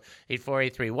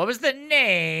 214-210-8483. What was the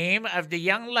name of the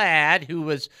young lad who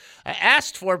was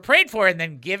asked for, prayed for, and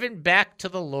then given back to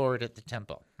the Lord at the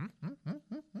temple?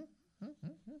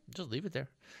 Just leave it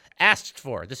there. Asked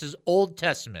for. This is Old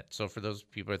Testament. So for those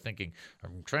people who are thinking,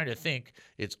 I'm trying to think,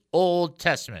 it's Old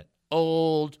Testament.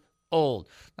 Old.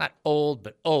 Not old,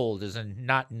 but old as in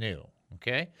not new.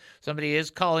 Okay? Somebody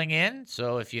is calling in,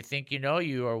 so if you think you know,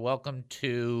 you are welcome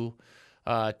to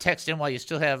text in while you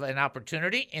still have an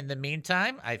opportunity. In the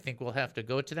meantime, I think we'll have to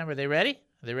go to them. Are they ready?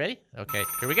 Okay,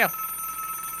 here we go.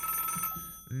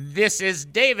 This is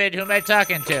David. Who am I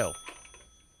talking to?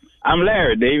 I'm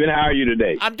Larry. David, how are you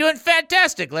today? I'm doing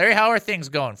fantastic, Larry. How are things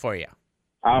going for you?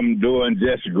 I'm doing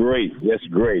just great.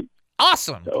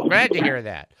 Awesome. Glad to hear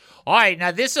that. All right,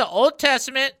 now this is Old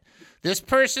Testament. This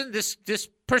person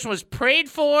was prayed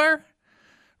for,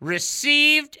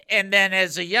 received, and then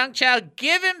as a young child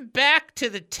given back to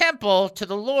the temple, to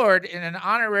the Lord, in an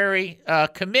honorary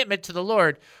commitment to the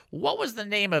Lord. What was the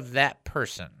name of that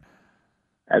person?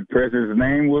 That person's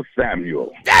name was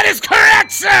Samuel. That is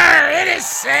correct, sir! It is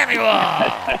Samuel!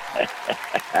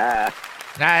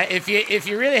 Now, if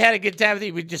you really had a good time with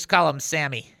it, we'd just call him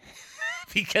Sammy.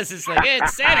 Because it's like, hey,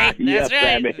 it's Sammy. That's right.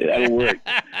 Sammy, that'll work.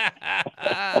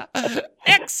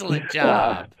 Excellent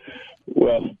job.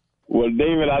 Well,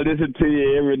 David, I listen to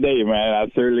you every day, man. I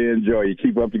certainly enjoy you.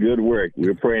 Keep up the good work.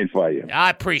 We're praying for you. I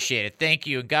appreciate it. Thank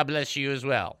you, and God bless you as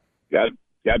well. God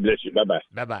bless you. Bye-bye.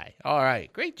 Bye-bye. All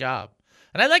right. Great job.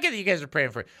 And I like it that you guys are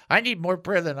praying for it. I need more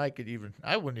prayer than I wouldn't even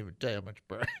tell you how much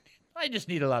prayer I need. I just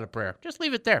need a lot of prayer. Just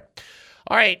leave it there.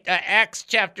 All right, Acts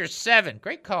chapter 7.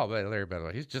 Great call by Larry, by the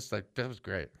way. He's just like, that was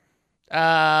great.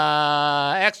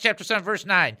 Acts chapter 7, verse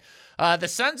 9. The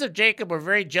sons of Jacob were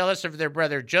very jealous of their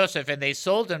brother Joseph, and they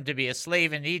sold him to be a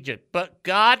slave in Egypt. But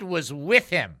God was with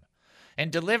him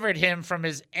and delivered him from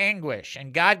his anguish,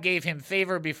 and God gave him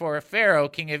favor before Pharaoh,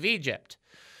 king of Egypt.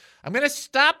 I'm going to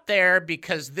stop there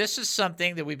because this is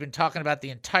something that we've been talking about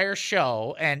the entire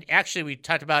show, and actually we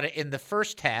talked about it in the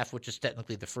first half, which is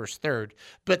technically the first third.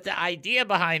 But the idea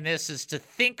behind this is to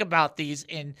think about these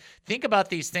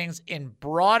things in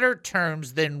broader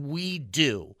terms than we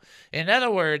do. In other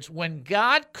words, when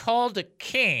God called a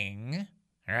king,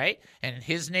 all right, and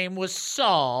his name was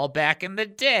Saul back in the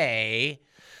day,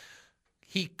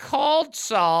 he called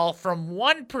Saul from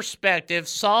one perspective.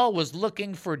 Saul was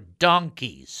looking for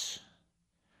donkeys.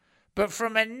 But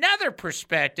from another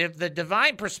perspective, the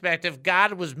divine perspective,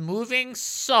 God was moving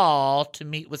Saul to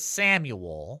meet with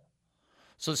Samuel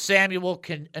so Samuel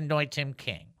can anoint him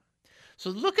king. So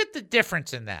look at the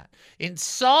difference in that. In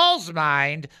Saul's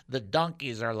mind, the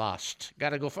donkeys are lost.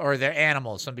 Got to go for, or they're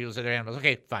animals. Some people say they're animals.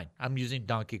 Okay, fine. I'm using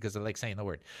donkey because I like saying the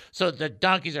word. So the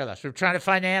donkeys are lost. We're trying to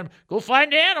find animals. Go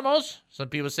find the animals. Some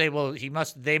people say, well,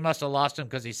 they must have lost him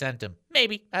because he sent him.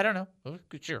 Maybe. I don't know. Oh,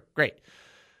 sure. Great.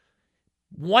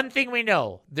 One thing we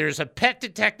know, there's a pet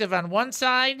detective on one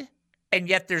side, and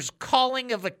yet there's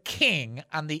calling of a king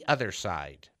on the other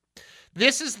side.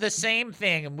 This is the same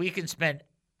thing, and we can spend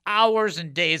hours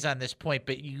and days on this point,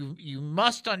 but you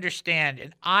must understand,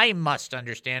 and I must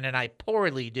understand, and I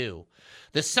poorly do.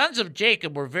 The sons of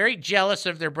Jacob were very jealous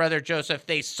of their brother Joseph.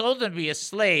 They sold him to be a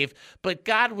slave, but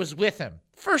God was with him.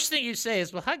 First thing you say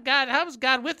is, well, how was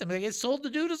God with him? They sold the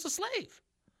dude as a slave.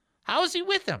 How is he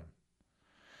with him?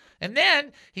 And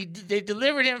then they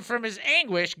delivered him from his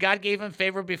anguish. God gave him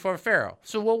favor before Pharaoh.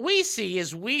 So what we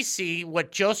see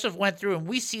what Joseph went through, and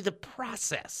we see the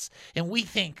process, and we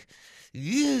think,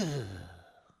 yeah.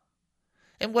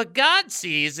 And what God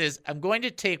sees is, I'm going to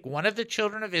take one of the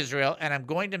children of Israel, and I'm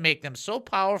going to make them so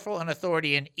powerful in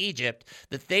authority in Egypt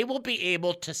that they will be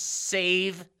able to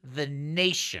save the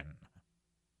nation.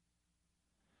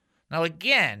 Now,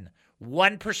 again,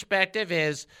 one perspective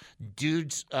is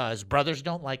dudes, his brothers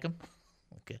don't like him.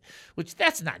 Okay, which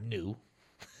that's not new.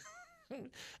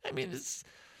 I mean, it's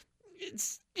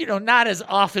not as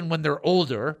often when they're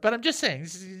older, but I'm just saying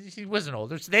he wasn't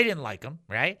older, so they didn't like him,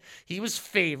 right? He was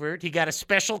favored. He got a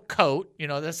special coat.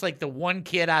 That's like the one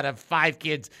kid out of 5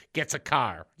 kids gets a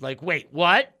car. Like, wait,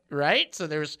 what? Right? So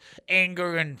there's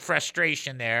anger and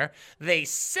frustration there. They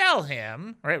sell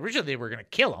him, right? Originally they were going to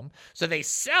kill him, so they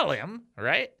sell him,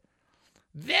 right?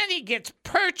 Then he gets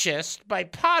purchased by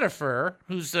Potiphar,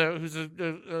 who's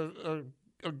a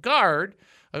guard,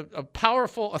 a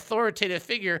powerful, authoritative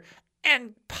figure,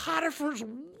 and Potiphar's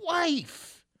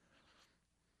wife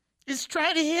is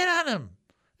trying to hit on him.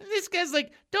 And this guy's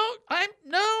like, no.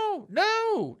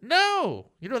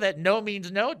 You know that no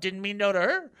means no? Didn't mean no to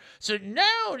her. So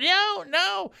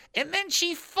no. And then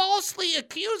she falsely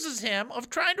accuses him of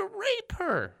trying to rape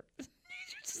her.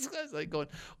 This guy's like going,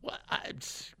 well, I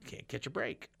can't catch a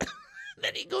break.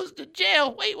 Then he goes to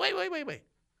jail. Wait.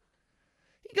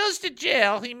 He goes to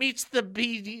jail. He meets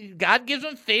God gives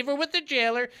him favor with the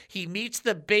jailer. He meets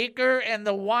the baker and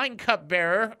the wine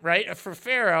cupbearer, right, for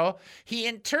Pharaoh. He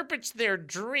interprets their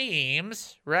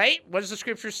dreams, right? What does the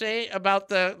scripture say about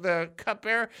the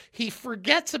cupbearer? He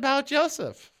forgets about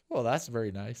Joseph. Well, that's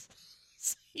very nice.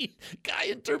 See, guy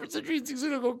interprets the dreams. Things are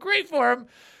going to go great for him.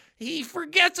 He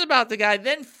forgets about the guy.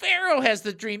 Then Pharaoh has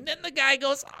the dream. Then the guy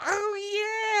goes,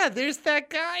 oh, yeah, there's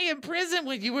that guy in prison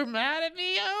when you were mad at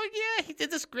me. Oh, yeah, he did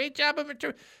this great job of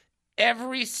interpreting.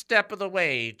 Every step of the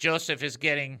way, Joseph is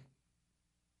getting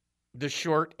the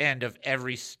short end of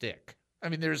every stick. I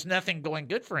mean, there's nothing going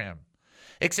good for him,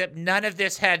 except none of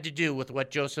this had to do with what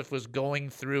Joseph was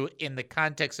going through in the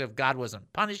context of God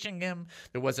wasn't punishing him.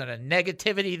 There wasn't a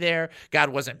negativity there. God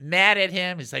wasn't mad at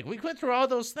him. He's like, we went through all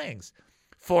those things.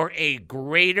 For a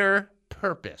greater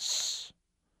purpose,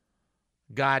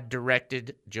 God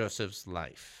directed Joseph's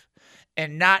life.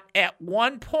 And not at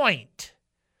one point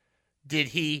did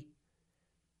he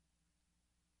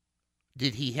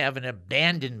have an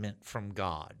abandonment from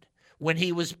God. When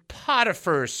he was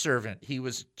Potiphar's servant, he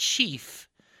was chief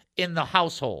in the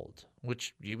household,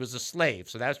 which he was a slave,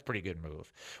 so that's a pretty good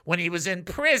move. When he was in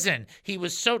prison, he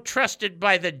was so trusted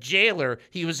by the jailer,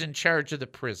 he was in charge of the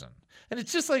prison. And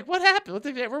it's just like, what happened?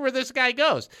 Where this guy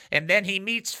goes? And then he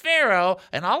meets Pharaoh,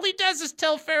 and all he does is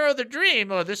tell Pharaoh the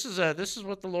dream. Oh, this is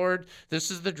what the Lord, this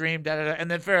is the dream, da-da-da.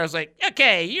 And then Pharaoh's like,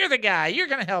 okay, you're the guy. You're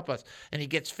going to help us. And he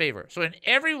gets favor. So in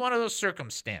every one of those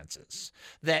circumstances,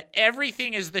 that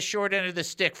everything is the short end of the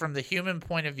stick from the human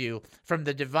point of view, from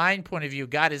the divine point of view,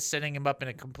 God is setting him up in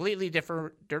a completely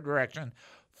different direction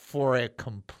for a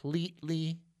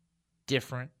completely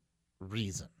different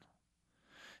reason.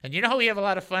 And you know how we have a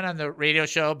lot of fun on the radio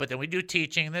show, but then we do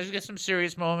teaching, and there's some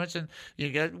serious moments, and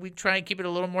we try and keep it a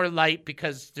little more light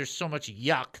because there's so much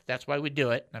yuck. That's why we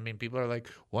do it. I mean, people are like,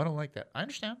 well, I don't like that. I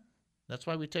understand. That's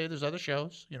why we tell you there's other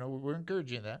shows. We're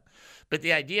encouraging that. But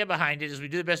the idea behind it is we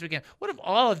do the best we can. What if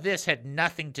all of this had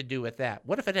nothing to do with that?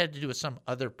 What if it had to do with some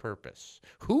other purpose?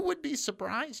 Who would be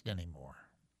surprised anymore?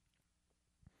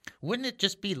 Wouldn't it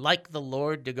just be like the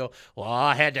Lord to go, well,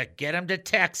 I had to get him to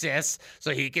Texas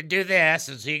so he can do this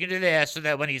and so he can do this, so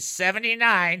that when he's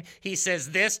 79, he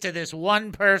says this to this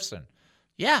one person?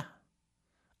 Yeah.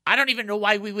 I don't even know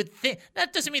why we would think.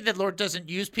 That doesn't mean that the Lord doesn't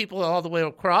use people all the way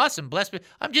across and bless people.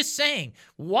 I'm just saying,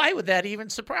 why would that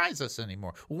even surprise us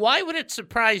anymore? Why would it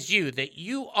surprise you that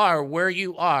you are where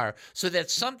you are so that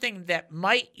something that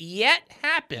might yet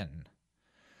happen,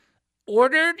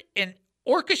 ordered and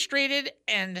orchestrated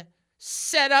and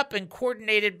set up and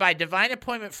coordinated by divine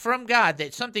appointment from God,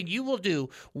 that something you will do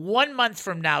 1 month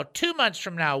from now, 2 months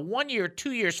from now, 1 year,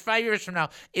 2 years, 5 years from now,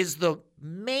 is the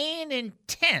main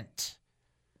intent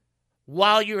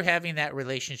while you're having that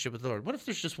relationship with the Lord? What if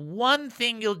there's just one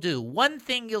thing you'll do, one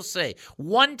thing you'll say,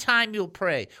 one time you'll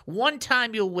pray, one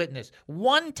time you'll witness,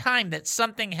 one time that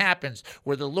something happens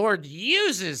where the Lord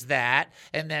uses that,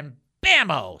 and then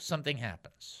bammo, something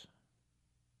happens.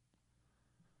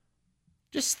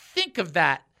 Just think of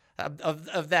that,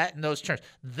 of that in those terms.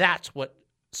 That's what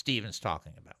Stephen's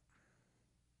talking about.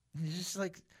 He's just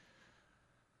like,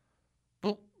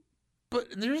 but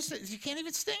you can't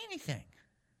even say anything.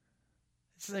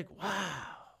 It's like, wow.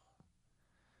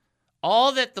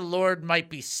 All that the Lord might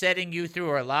be setting you through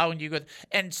or allowing you to go.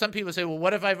 And some people say, well,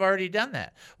 what if I've already done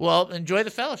that? Well, enjoy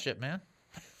the fellowship, man.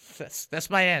 That's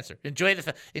my answer. Enjoy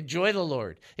the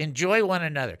Lord. Enjoy one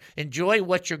another. Enjoy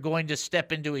what you're going to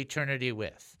step into eternity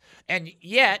with. And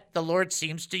yet, the Lord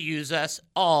seems to use us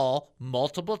all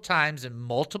multiple times in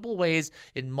multiple ways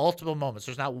in multiple moments.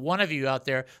 There's not one of you out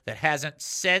there that hasn't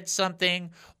said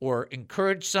something or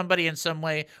encouraged somebody in some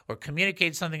way or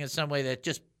communicated something in some way that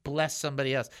just blessed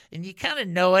somebody else. And you kind of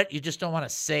know it. You just don't want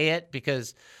to say it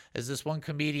because, as this one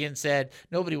comedian said,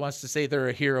 nobody wants to say they're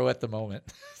a hero at the moment.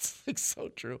 It's like so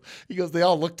true. He goes, they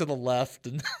all look to the left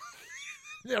and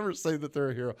never say that they're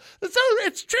a hero.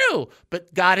 It's true.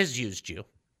 But God has used you.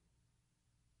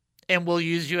 And will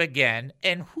use you again.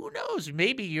 And who knows,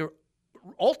 maybe your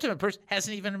ultimate person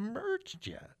hasn't even emerged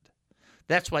yet.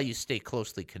 That's why you stay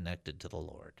closely connected to the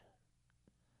Lord.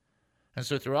 And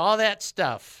so through all that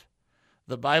stuff,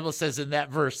 the Bible says in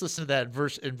that verse, listen to that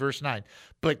verse in verse 9,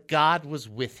 but God was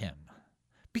with him.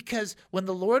 Because when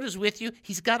the Lord is with you,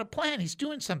 he's got a plan. He's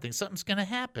doing something. Something's going to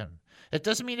happen. It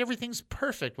doesn't mean everything's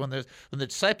perfect. When the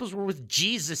disciples were with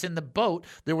Jesus in the boat,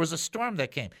 there was a storm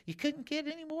that came. You couldn't get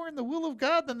any more in the will of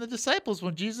God than the disciples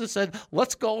when Jesus said,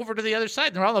 let's go over to the other side.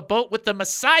 And they're on the boat with the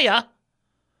Messiah,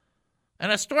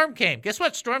 and a storm came. Guess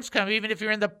what? Storms come even if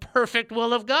you're in the perfect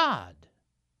will of God.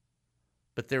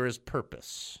 But there is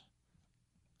purpose.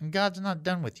 And God's not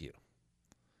done with you.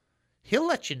 He'll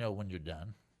let you know when you're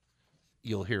done.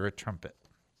 You'll hear a trumpet.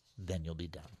 Then you'll be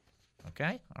done.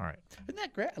 Okay? All right. Isn't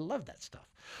that great? I love that stuff.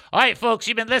 All right, folks,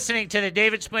 you've been listening to the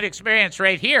David Spoon Experience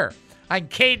right here on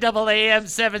KAAM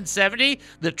 770,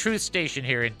 the truth station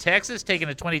here in Texas, taking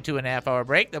a 22.5-hour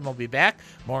break. Then we'll be back.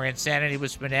 More insanity with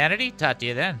Spoonanity. Talk to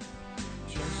you then.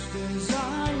 Just as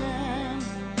I am,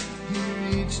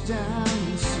 he reached down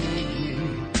and saved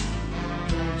me.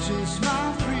 Purchased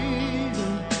my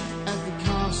freedom at the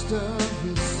cost of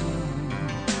his son.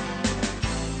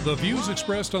 The views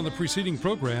expressed on the preceding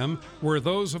program were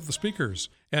those of the speakers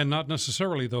and not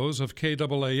necessarily those of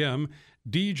KAAM,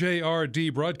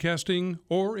 DJRD Broadcasting,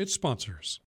 or its sponsors.